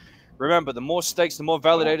Chain. Remember, the more stakes, the more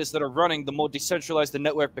validators that are running, the more decentralized the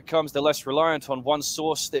network becomes, the less reliant on one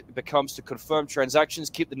source that it becomes to confirm transactions,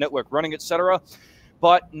 keep the network running, etc.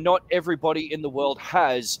 But not everybody in the world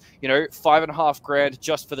has, you know, $5.5 grand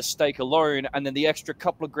just for the stake alone, and then the extra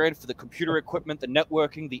couple of grand for the computer equipment, the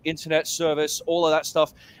networking, the internet service, all of that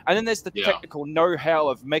stuff. And then there's the technical know-how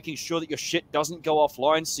of making sure that your shit doesn't go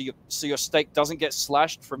offline, so your stake doesn't get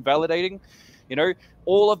slashed from validating. You know,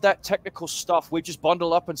 all of that technical stuff, we just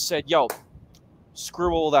bundled up and said, yo,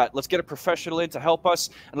 screw all that. Let's get a professional in to help us,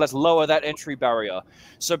 and let's lower that entry barrier.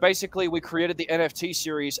 So basically, we created the NFT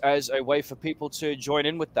series as a way for people to join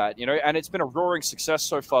in with that, you know, and it's been a roaring success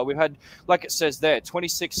so far. We've had, like it says there,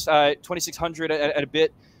 2,600 and a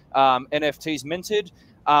bit NFTs minted.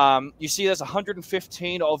 You see there's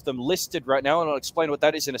 115 of them listed right now, and I'll explain what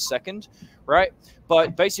that is in a second, right?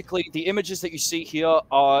 But basically, the images that you see here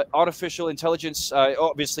are artificial intelligence,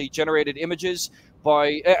 obviously generated images,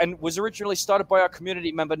 and was originally started by our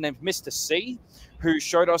community member named Mr. C, who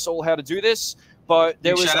showed us all how to do this. But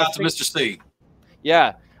there was shout out to Mr. C.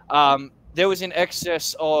 Yeah, there was in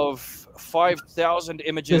excess of 5,000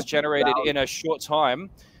 images generated in a short time,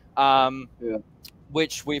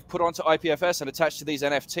 which we've put onto IPFS and attached to these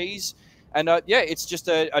NFTs. And yeah, it's just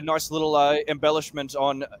a nice little embellishment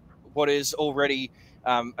on what is already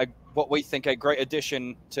what we think a great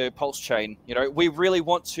addition to Pulse Chain. You know, we really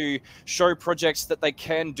want to show projects that they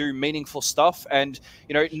can do meaningful stuff. And,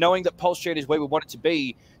 you know, knowing that Pulse Chain is where we want it to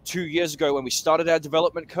be 2 years ago when we started our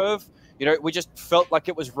development curve, you know, we just felt like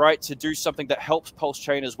it was right to do something that helps Pulse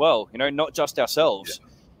Chain as well, you know, not just ourselves.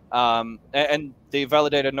 And the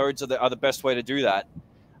validator nodes are the best way to do that.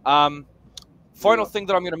 Final thing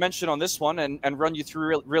that I'm going to mention on this one and run you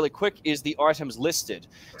through really quick is the items listed.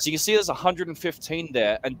 So you can see there's 115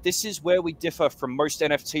 there, and this is where we differ from most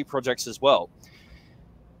NFT projects as well.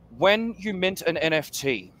 When you mint an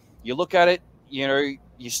NFT, you look at it, you know,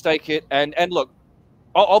 you stake it, and look,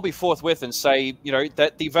 I'll be forthwith and say, you know,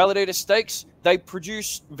 that the validator stakes, they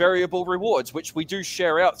produce variable rewards, which we do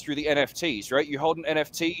share out through the NFTs, right? You hold an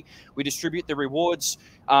NFT, we distribute the rewards.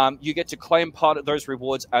 You get to claim part of those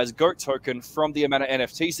rewards as GOAT token from the amount of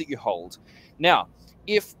NFTs that you hold. Now,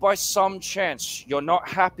 if by some chance you're not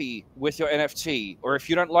happy with your NFT, or if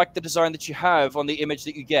you don't like the design that you have on the image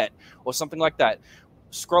that you get, or something like that,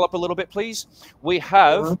 scroll up a little bit, please. We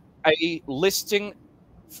have a listing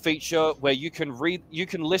feature where you can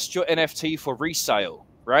list your NFT for resale,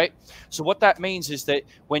 right? So what that means is that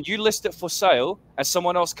when you list it for sale and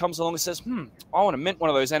someone else comes along and says, I want to mint one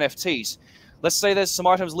of those NFTs. Let's say there's some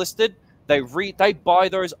items listed. They buy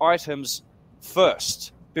those items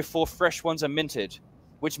first before fresh ones are minted,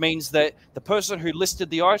 which means that the person who listed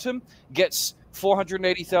the item gets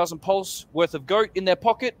 480,000 pulse worth of GOAT in their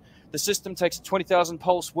pocket. The system takes 20,000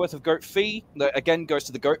 pulse worth of GOAT fee, that again goes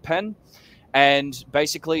to the GOAT pen. And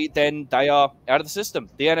basically, then they are out of the system.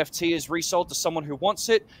 The NFT is resold to someone who wants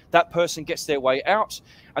it. That person gets their way out.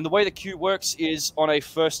 And the way the queue works is on a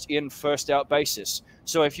first in, first out basis.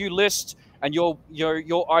 So if you list and your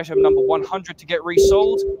item number 100 to get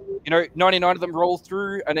resold, you know, 99 of them roll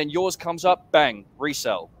through, and then yours comes up, bang,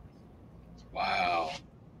 resell. Wow.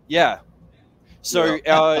 Yeah. So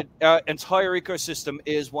our entire ecosystem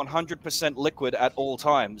is 100% liquid at all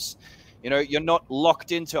times. You know, you're not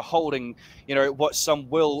locked into holding, you know, what some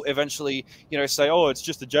will eventually, you know, say, oh, it's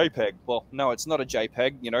just a JPEG. Well, no, it's not a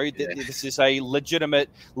JPEG. You know, this is a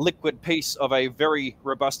legitimate liquid piece of a very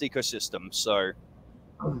robust ecosystem. So,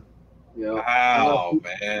 wow,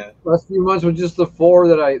 man. Last few months with just the 4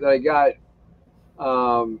 that I got,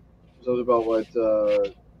 so it was about what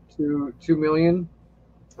 2 million.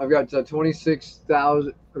 I've got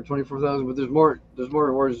 26,000 or 24,000, but there's more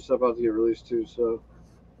rewards and stuff out to get released too. So.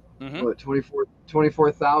 What,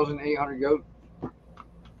 24,800 GOAT?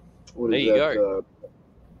 What is there you go.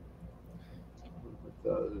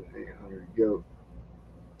 800 GOAT.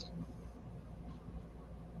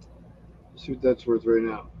 Let's see what that's worth right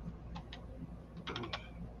now.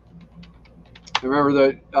 I remember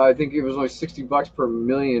that I think it was only $60 per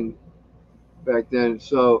million back then.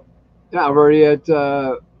 So yeah, I'm already at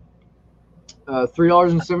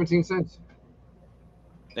 $3.17.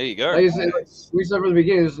 There you go. Like I said, we said from the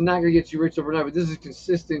beginning, this is not going to get you rich overnight, but this is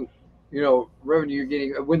consistent, you know, revenue you're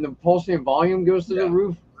getting. When the Pulse Chain volume goes to the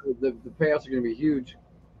roof, the payouts are going to be huge.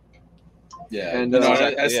 Yeah, and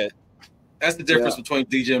that's the difference between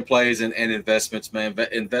DGen plays and investments, man.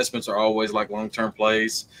 Investments are always like long-term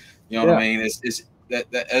plays. You know what I mean? That's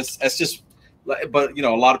just but you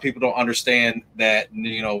know, a lot of people don't understand that.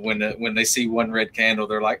 You know, when they see one red candle,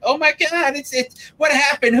 they're like, "Oh my God, it's what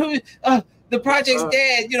happened? Who? The project's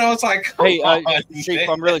dead." You know, it's like, hey, Chief,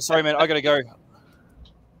 I'm really sorry, man. I gotta go.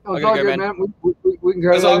 Oh, it's all good, man. We can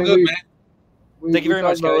go. It's all good, man. Thank you very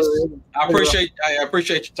much, guys. I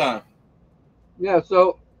appreciate your time. Yeah,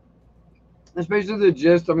 so that's basically the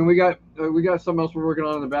gist. I mean, we got something else we're working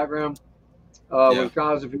on in the background. With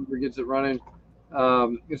Cause, if he ever gets it running,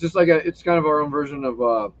 it's just like it's kind of our own version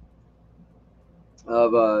of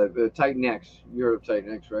Titan X, Europe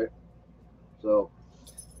Titan X, right? So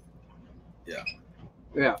yeah.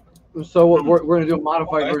 So we're gonna do a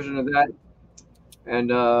modified version of that, and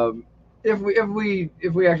if we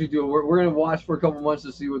actually do it, we're gonna watch for a couple months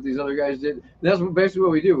to see what these other guys did. And that's basically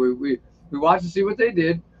what we do. We watch to see what they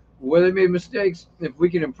did, where they made mistakes, if we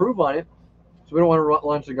can improve on it. So we don't want to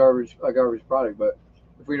launch a garbage product, but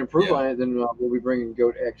if we can improve on it, then we'll be bringing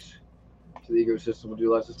Goat X to the ecosystem. We'll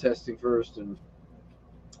do lots of testing first,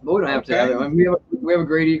 but we don't have to have it. I mean, we have a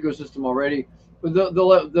great ecosystem already, but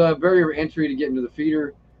the barrier of entry to get into the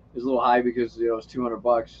feeder is a little high because it's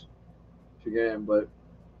 $200 to get in. But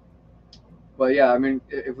yeah, I mean,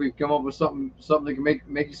 if we come up with something that can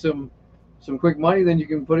make you some quick money, then you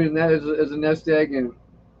can put it in that as a nest egg. And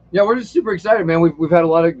yeah, we're just super excited, man. We've had a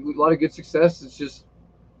lot of good success. It's just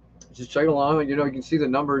chugging along, and you can see the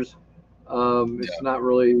numbers. It's not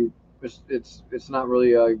really it's not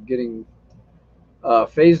really getting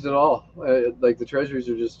phased at all. Like the treasuries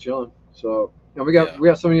are just chilling. So we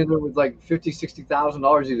got somebody in there with like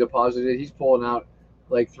 $50,000-$60,000 he deposited. He's pulling out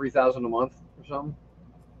like $3,000 a month or something.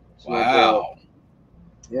 So wow.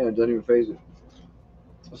 Yeah, it doesn't even phase it.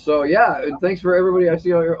 So yeah, and thanks for everybody. I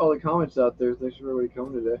see all the comments out there. Thanks for everybody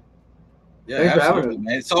coming today. Yeah, thanks absolutely,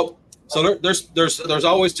 man. So there's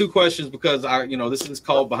always two questions because this is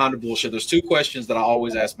called Behind the Bullshit. There's two questions that I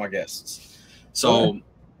always ask my guests. So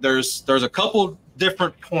there's a couple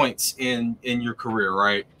different points in your career,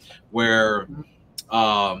 right, where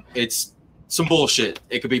it's some bullshit.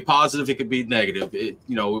 It could be positive, it could be negative.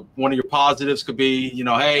 One of your positives could be,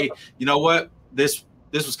 hey, you know what, this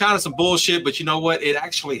was kind of some bullshit, but you know what, it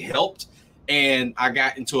actually helped and I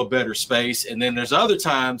got into a better space. And then there's other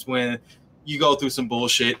times when you go through some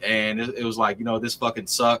bullshit and it was like, this fucking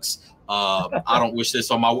sucks. I don't wish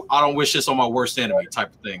this on my worst enemy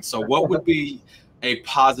type of thing. So what would be a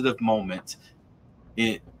positive moment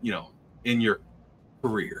in your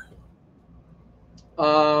career?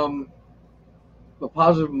 A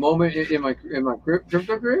positive moment in my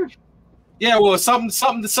crypto career? Yeah, well, something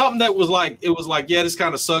that was like, yeah, this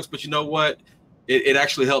kind of sucks, but you know what? It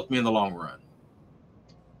actually helped me in the long run.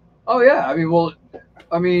 Oh yeah, every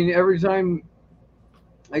time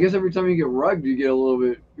you get rugged, you get a little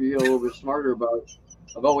bit smarter about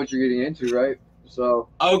what you're getting into, right? So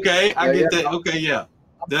okay, I get that. Okay, yeah,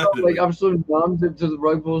 definitely. I'm so numb to the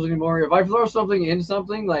rug pulls anymore. If I throw something in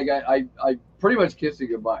something, like I pretty much kiss it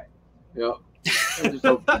goodbye. I just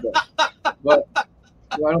hope for the best. But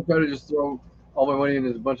I don't try to just throw all my money into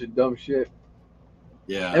a bunch of dumb shit.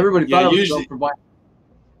 Yeah. Everybody thought I was dumb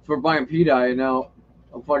for buying P-Dye, and now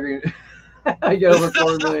I'm fucking. I get over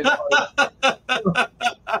 $4 million.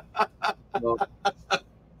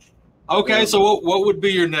 Okay, so what would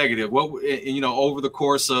be your negative? What over the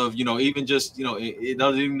course of even just it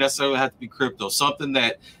doesn't even necessarily have to be crypto. Something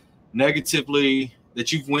that negatively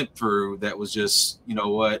that you've went through that was just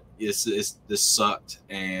what this sucked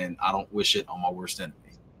and I don't wish it on my worst enemy.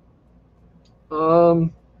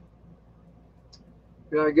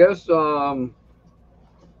 Yeah, I guess that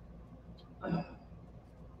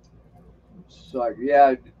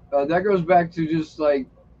goes back to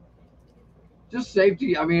just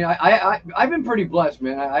safety. I mean, I've been pretty blessed,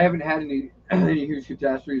 man. I haven't had any huge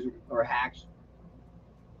catastrophes or hacks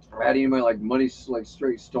or had any of my money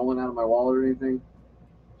straight stolen out of my wallet or anything.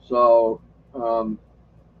 So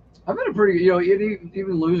I've had a pretty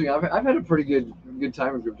even losing. I've had a pretty good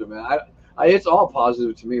time in crypto, man. It's all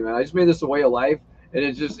positive to me, man. I just made this a way of life, and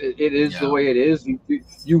it is the way it is.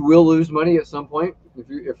 You will lose money at some point if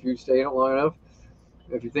you stay in it long enough.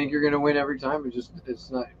 If you think you're gonna win every time,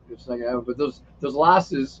 it's not gonna happen. But those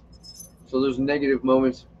losses, so those negative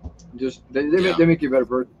moments, just they make you a better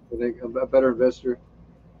person. I think a better investor.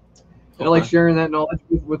 And I like sharing that knowledge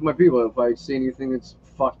with my people. If I see anything that's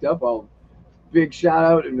fucked up, I'll big shout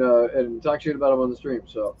out and talk shit about them on the stream.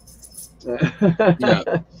 So.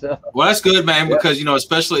 Well, that's good, man, because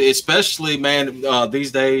especially man,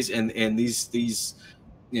 these days and these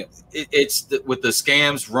it's with the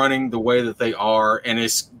scams running the way that they are, and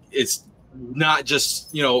it's not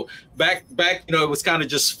just, you know, back, you know, it was kind of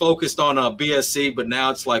just focused on BSC, but now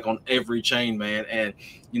it's like on every chain, man. And,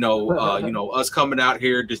 you know, us coming out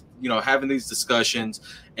here, just, you know, having these discussions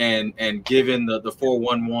and giving the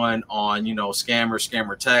 411 on, you know,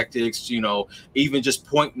 scammer tactics, you know, even just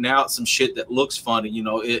pointing out some shit that looks funny, you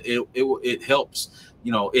know, it helps,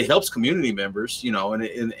 you know, it helps community members, you know, and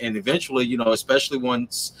eventually, you know, especially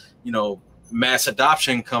once, you know, mass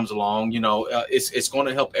adoption comes along, you know, it's going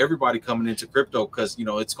to help everybody coming into crypto, because, you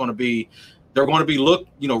know, it's going to be, they're going to be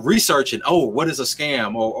researching, oh, what is a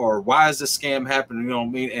scam, or why is this scam happening? You know what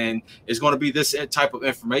I mean? And it's going to be this type of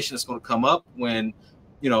information that's going to come up when,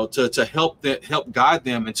 you know, to help guide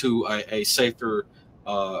them into a safer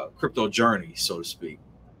crypto journey, so to speak.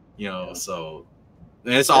 You know, so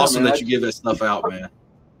it's awesome that you give that stuff out, man.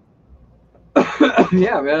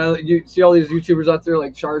 Yeah, man. You see all these YouTubers out there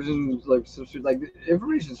like charging like some shit. Like,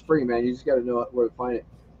 information's free, man. You just got to know where to find it.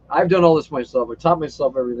 I've done all this myself. I taught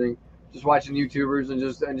myself everything, just watching YouTubers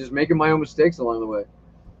and just making my own mistakes along the way.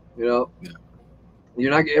 You know,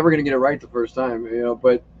 you're not ever gonna get it right the first time. You know,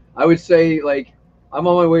 but I would say, like, I'm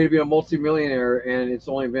on my way to being a multi-millionaire, and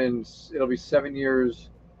it'll be 7 years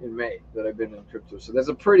in May that I've been in crypto. So that's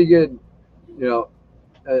a pretty good, you know,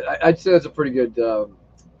 I'd say that's a pretty good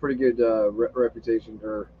reputation,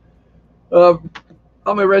 or on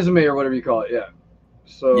my resume, or whatever you call it. Yeah.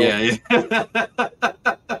 So yeah.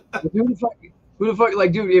 who the fuck,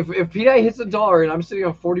 like, dude, if PI hits $1 and I'm sitting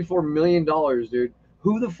on $44 million, dude,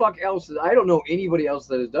 who the fuck else I don't know anybody else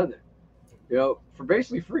that has done that, you know, for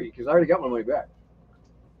basically free, because I already got my money back.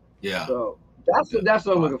 Yeah. So that's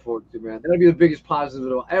what I'm looking forward to, man. That'll be the biggest positive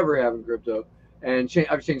that I'll ever have in crypto. And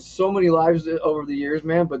I've changed so many lives over the years,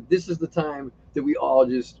 man. But this is the time that we all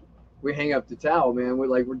we hang up the towel, man.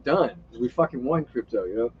 We're done. We fucking won crypto,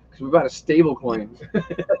 you know, because we bought a stable coin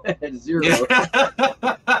at zero. You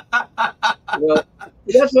know,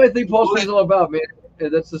 that's what I think Pulse Chain is all about, man.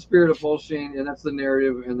 And that's the spirit of Pulse Chain, and that's the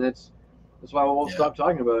narrative, and that's why I won't stop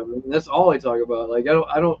talking about it. Man. And that's all I talk about. Like,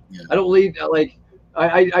 I don't lead, like,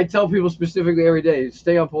 I tell people specifically every day,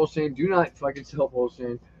 stay on Pulse Chain. Do not fucking sell Pulse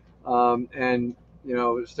Chain. And, you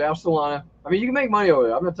know, stay off Solana. I mean, you can make money over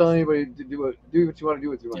it. I'm not telling anybody to do what you want to do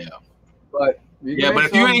with your money. Yeah. But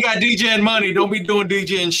if you ain't got DJing money, don't be doing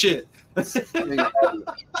DJing shit. And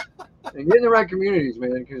get in the right communities,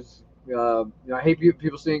 man, because you know, I hate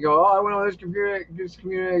people saying, "Oh, I went on this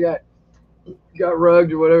community, I got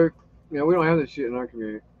rugged or whatever." You know, we don't have this shit in our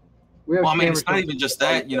community. Well, I mean, it's not even just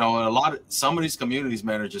that. You know, some of these communities,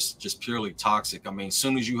 man, are just purely toxic. I mean, as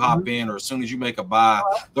soon as you hop in, or as soon as you make a buy,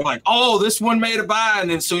 they're like, "Oh, this one made a buy," and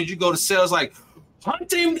then as soon as you go to sell, it's like,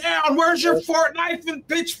 "Hunt him down! Where's your fork knife and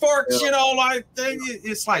pitchforks?" You know, like,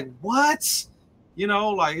 it's like, what? You know,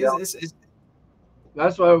 like, it's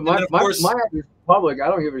that's why my app is public. I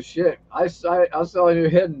don't give a shit. I'll sell in your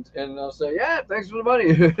head and I'll say, "Yeah, thanks for the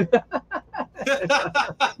money."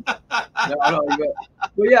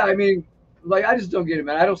 But yeah, I mean, like, I just don't get it,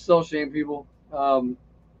 man. I don't sell shame people,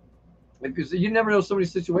 because you never know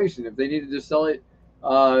somebody's situation. If they needed to sell it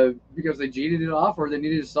because they cheated it off, or they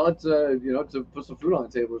needed to sell it to, you know, to put some food on the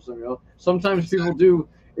table or something. You know, sometimes people do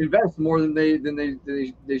invest more than they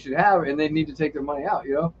should have, and they need to take their money out.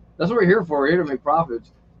 You know, that's what we're here for. We're here to make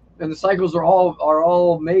profits, and the cycles are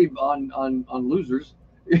all made on losers.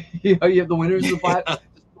 You know, you have the winners, the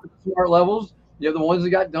smart levels. You have the ones that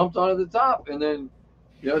got dumped onto the top, and then,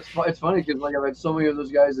 you know, it's funny because, like, I've had so many of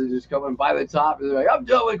those guys that just come and buy the top, and they're like, "I'm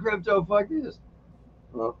done with crypto. Fuck this."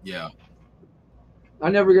 Well, yeah. I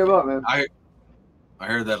never give up, man. I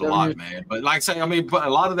heard that a lot, man. But like I say, I mean, but a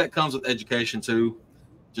lot of that comes with education too.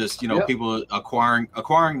 Just, you know, people acquiring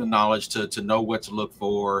the knowledge to know what to look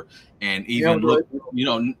for, and even look, you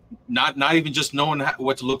know, not even just knowing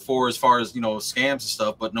what to look for as far as, you know, scams and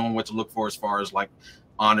stuff, but knowing what to look for as far as, like,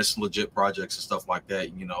 honest, legit projects and stuff like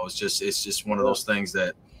that. You know, it's just one of those things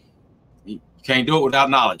that you can't do it without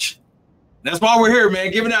knowledge. And that's why we're here,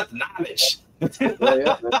 man, giving out the knowledge.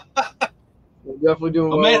 Yeah, man. We're definitely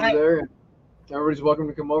doing well over there. Everybody's welcome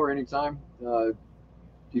to come over anytime.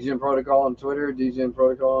 DJN Protocol on Twitter, DJN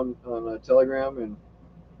Protocol on Telegram, and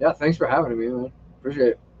yeah, thanks for having me, man. Appreciate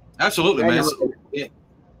it. Absolutely, man.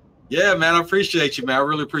 Yeah, man, I appreciate you, man. I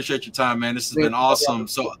really appreciate your time, man. This has been awesome.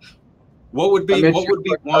 So, what would be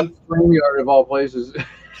one StreamYard of all places?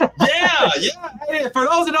 Yeah. Hey, for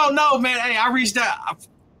those that don't know, man, hey, I reached out.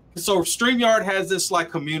 So StreamYard has this, like,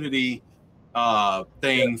 community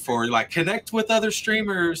thing for, like, connect with other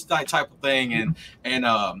streamers, that type of thing, and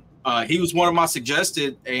he was one of my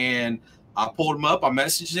suggested, and I pulled him up. I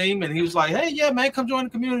messaged him, and he was like, "Hey, yeah, man, come join the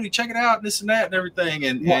community, check it out, and this and that and everything,"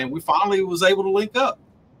 and we finally was able to link up.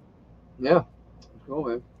 Yeah, cool,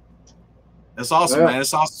 man. That's awesome, man.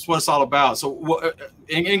 That's awesome. That's what it's all about. So,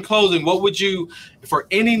 in closing, what would you, for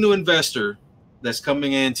any new investor that's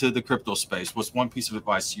coming into the crypto space, what's one piece of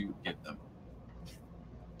advice you would give them?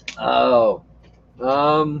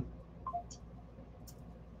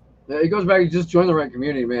 It goes back to just join the right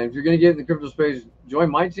community, man. If you're gonna get in the crypto space, join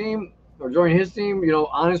my team or join his team. You know,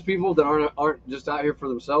 honest people that aren't just out here for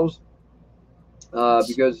themselves,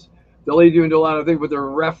 because they'll lead you into a lot of things with their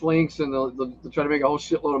ref links, and they'll try to make a whole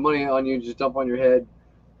shitload of money on you and just dump on your head.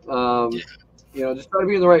 You know, just try to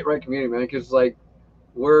be in the right community, man, because like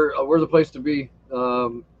we're the place to be.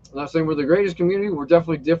 I'm not saying we're the greatest community. We're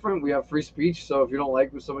definitely different. We have free speech, so if you don't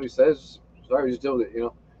like what somebody says, sorry, just deal with it.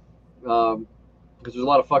 You know, because there's a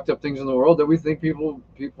lot of fucked up things in the world that we think people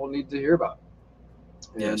need to hear about.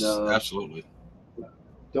 And, yes, absolutely.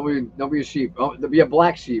 Don't be a sheep. Be a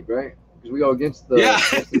black sheep, right? Because we go against the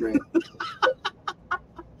Instagram.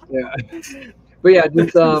 Yeah, but yeah,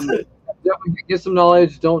 just definitely get some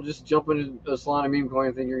knowledge. Don't just jump into a Solana meme coin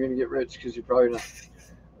and think you're gonna get rich, because you're probably not.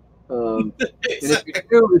 And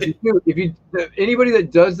if you anybody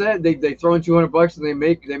that does that, they throw in $200 and they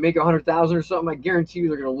make 100,000 or something, I guarantee you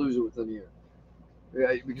they're gonna lose it within a year.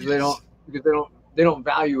 Yeah, because they don't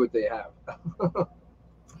value what they have.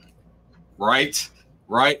 Right.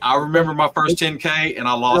 I remember my first 10K and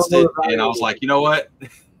I lost it, and I was like, you know what,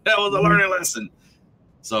 that was a learning lesson.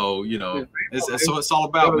 So you know, it's all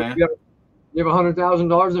about, man. You have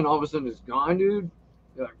 $100,000 and all of a sudden it's gone, dude.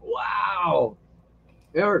 You're like, wow,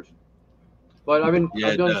 it hurts. But I've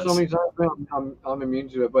done so many times. I'm immune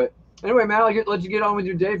to it. But anyway, man, I'll let you get on with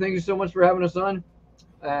your day. Thank you so much for having us on.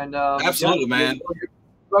 And absolutely, man. You're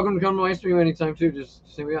welcome to come to my stream anytime too. Just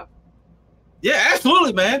hit me up. Yeah,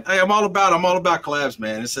 absolutely, man. Hey, I'm all about collabs,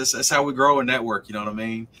 man. That's how we grow and network. You know what I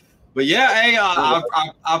mean? But yeah, hey,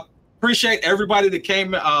 I appreciate everybody that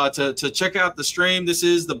came to check out the stream. This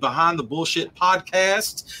is the Behind the Bullshit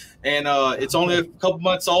podcast, and it's only a couple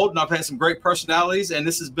months old, and I've had some great personalities, and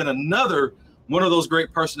this has been another one of those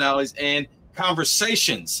great personalities and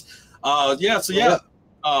conversations. You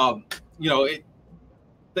know,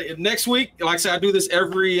 next week, like I said, I do this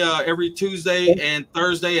every Tuesday and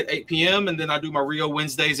Thursday at 8 p.m. and then I do my Rio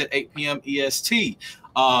Wednesdays at 8 p.m. EST.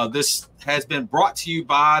 This has been brought to you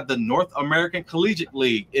by the North American Collegiate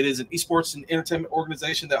League. It is an esports and entertainment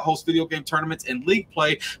organization that hosts video game tournaments and league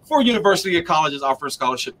play for university and colleges, offering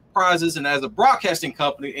scholarship prizes. And as a broadcasting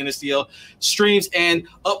company, NSDL streams and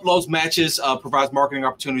uploads matches, provides marketing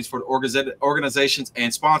opportunities for the organizations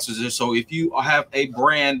and sponsors. So if you have a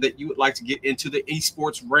brand that you would like to get into the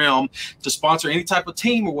esports realm to sponsor any type of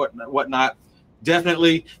team or whatnot,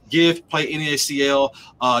 definitely give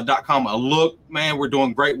PlayNACL.com a look, man. We're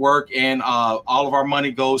doing great work, and all of our money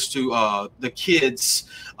goes to the kids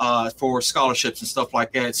for scholarships and stuff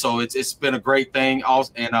like that. So it's been a great thing.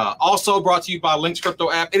 Also brought to you by Links Crypto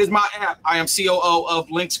app. It is my app. I am COO of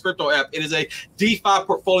Links Crypto app. It is a DeFi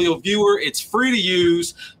portfolio viewer. It's free to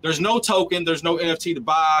use. There's no token. There's no NFT to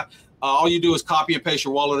buy. All you do is copy and paste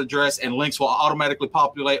your wallet address, and Links will automatically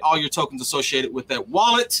populate all your tokens associated with that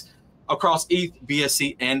wallet across ETH,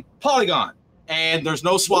 BSC, and Polygon. And there's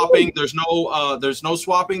no swapping. There's no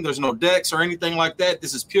swapping. There's no DEX or anything like that.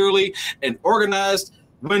 This is purely an organized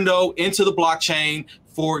window into the blockchain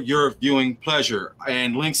for your viewing pleasure.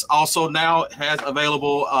 And Links also now has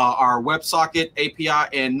available our WebSocket,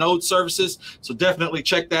 API, and Node services. So definitely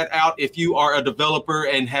check that out. If you are a developer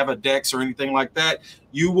and have a DEX or anything like that,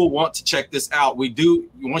 you will want to check this out.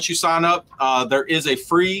 Once you sign up, there is a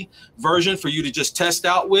free version for you to just test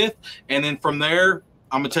out with. And then from there,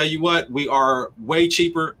 I'm gonna tell you what, we are way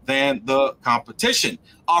cheaper than the competition,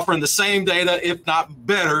 offering the same data, if not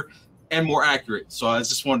better, and more accurate. So I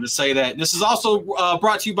just wanted to say that. And this is also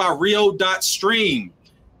brought to you by Rio.stream.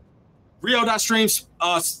 Rio.stream,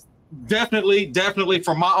 definitely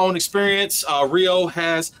from my own experience, Rio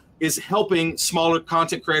is helping smaller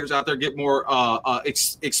content creators out there get more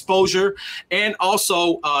exposure. And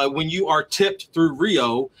also, when you are tipped through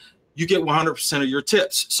Rio, you get 100% of your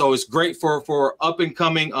tips. So it's great for up and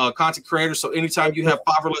coming content creators. So anytime you have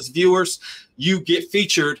 5 or less viewers, you get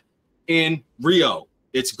featured in Rio.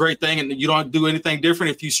 It's a great thing, and you don't do anything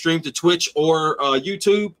different. If you stream to Twitch or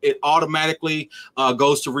YouTube, it automatically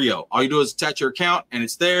goes to Rio. All you do is attach your account, and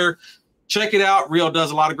it's there. Check it out. Rio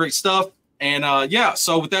does a lot of great stuff. And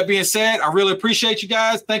so with that being said, I really appreciate you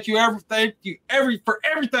guys. Thank you for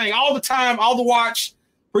everything, all the time, all the watch.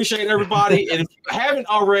 Appreciate everybody. And if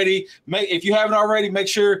you haven't already, make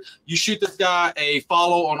sure you shoot this guy a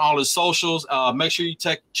follow on all his socials. Make sure you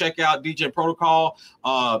check out DJ Protocol.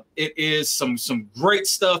 It is some great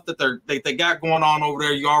stuff that they got going on over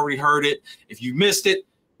there. You already heard it. If you missed it,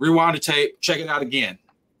 rewind the tape, check it out again.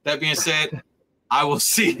 That being said, I will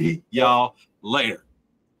see y'all later.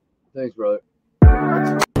 Thanks, brother.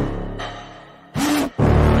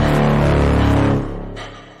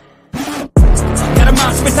 Got a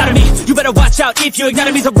monster inside of me. You better watch out if you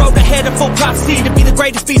ignite me. The road ahead of full prophecy to be the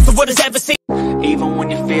greatest beast the world has ever seen. Even when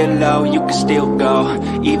you feel low, you can still go.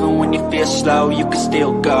 Even when you feel slow, you can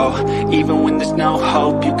still go. Even when there's no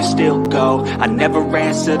hope, you can still go. I never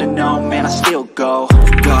answer to no, man, I still go.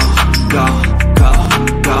 Go, go, go,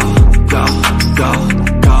 go, go, go,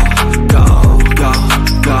 go, go, go, go,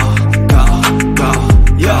 go, go,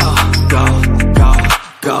 go, go,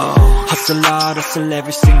 go. Hustle hard, hustle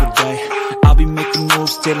every single day. I'll be making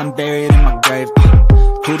moves till I'm buried in my grave.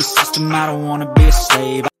 To the system, I don't wanna be a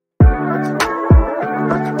slave.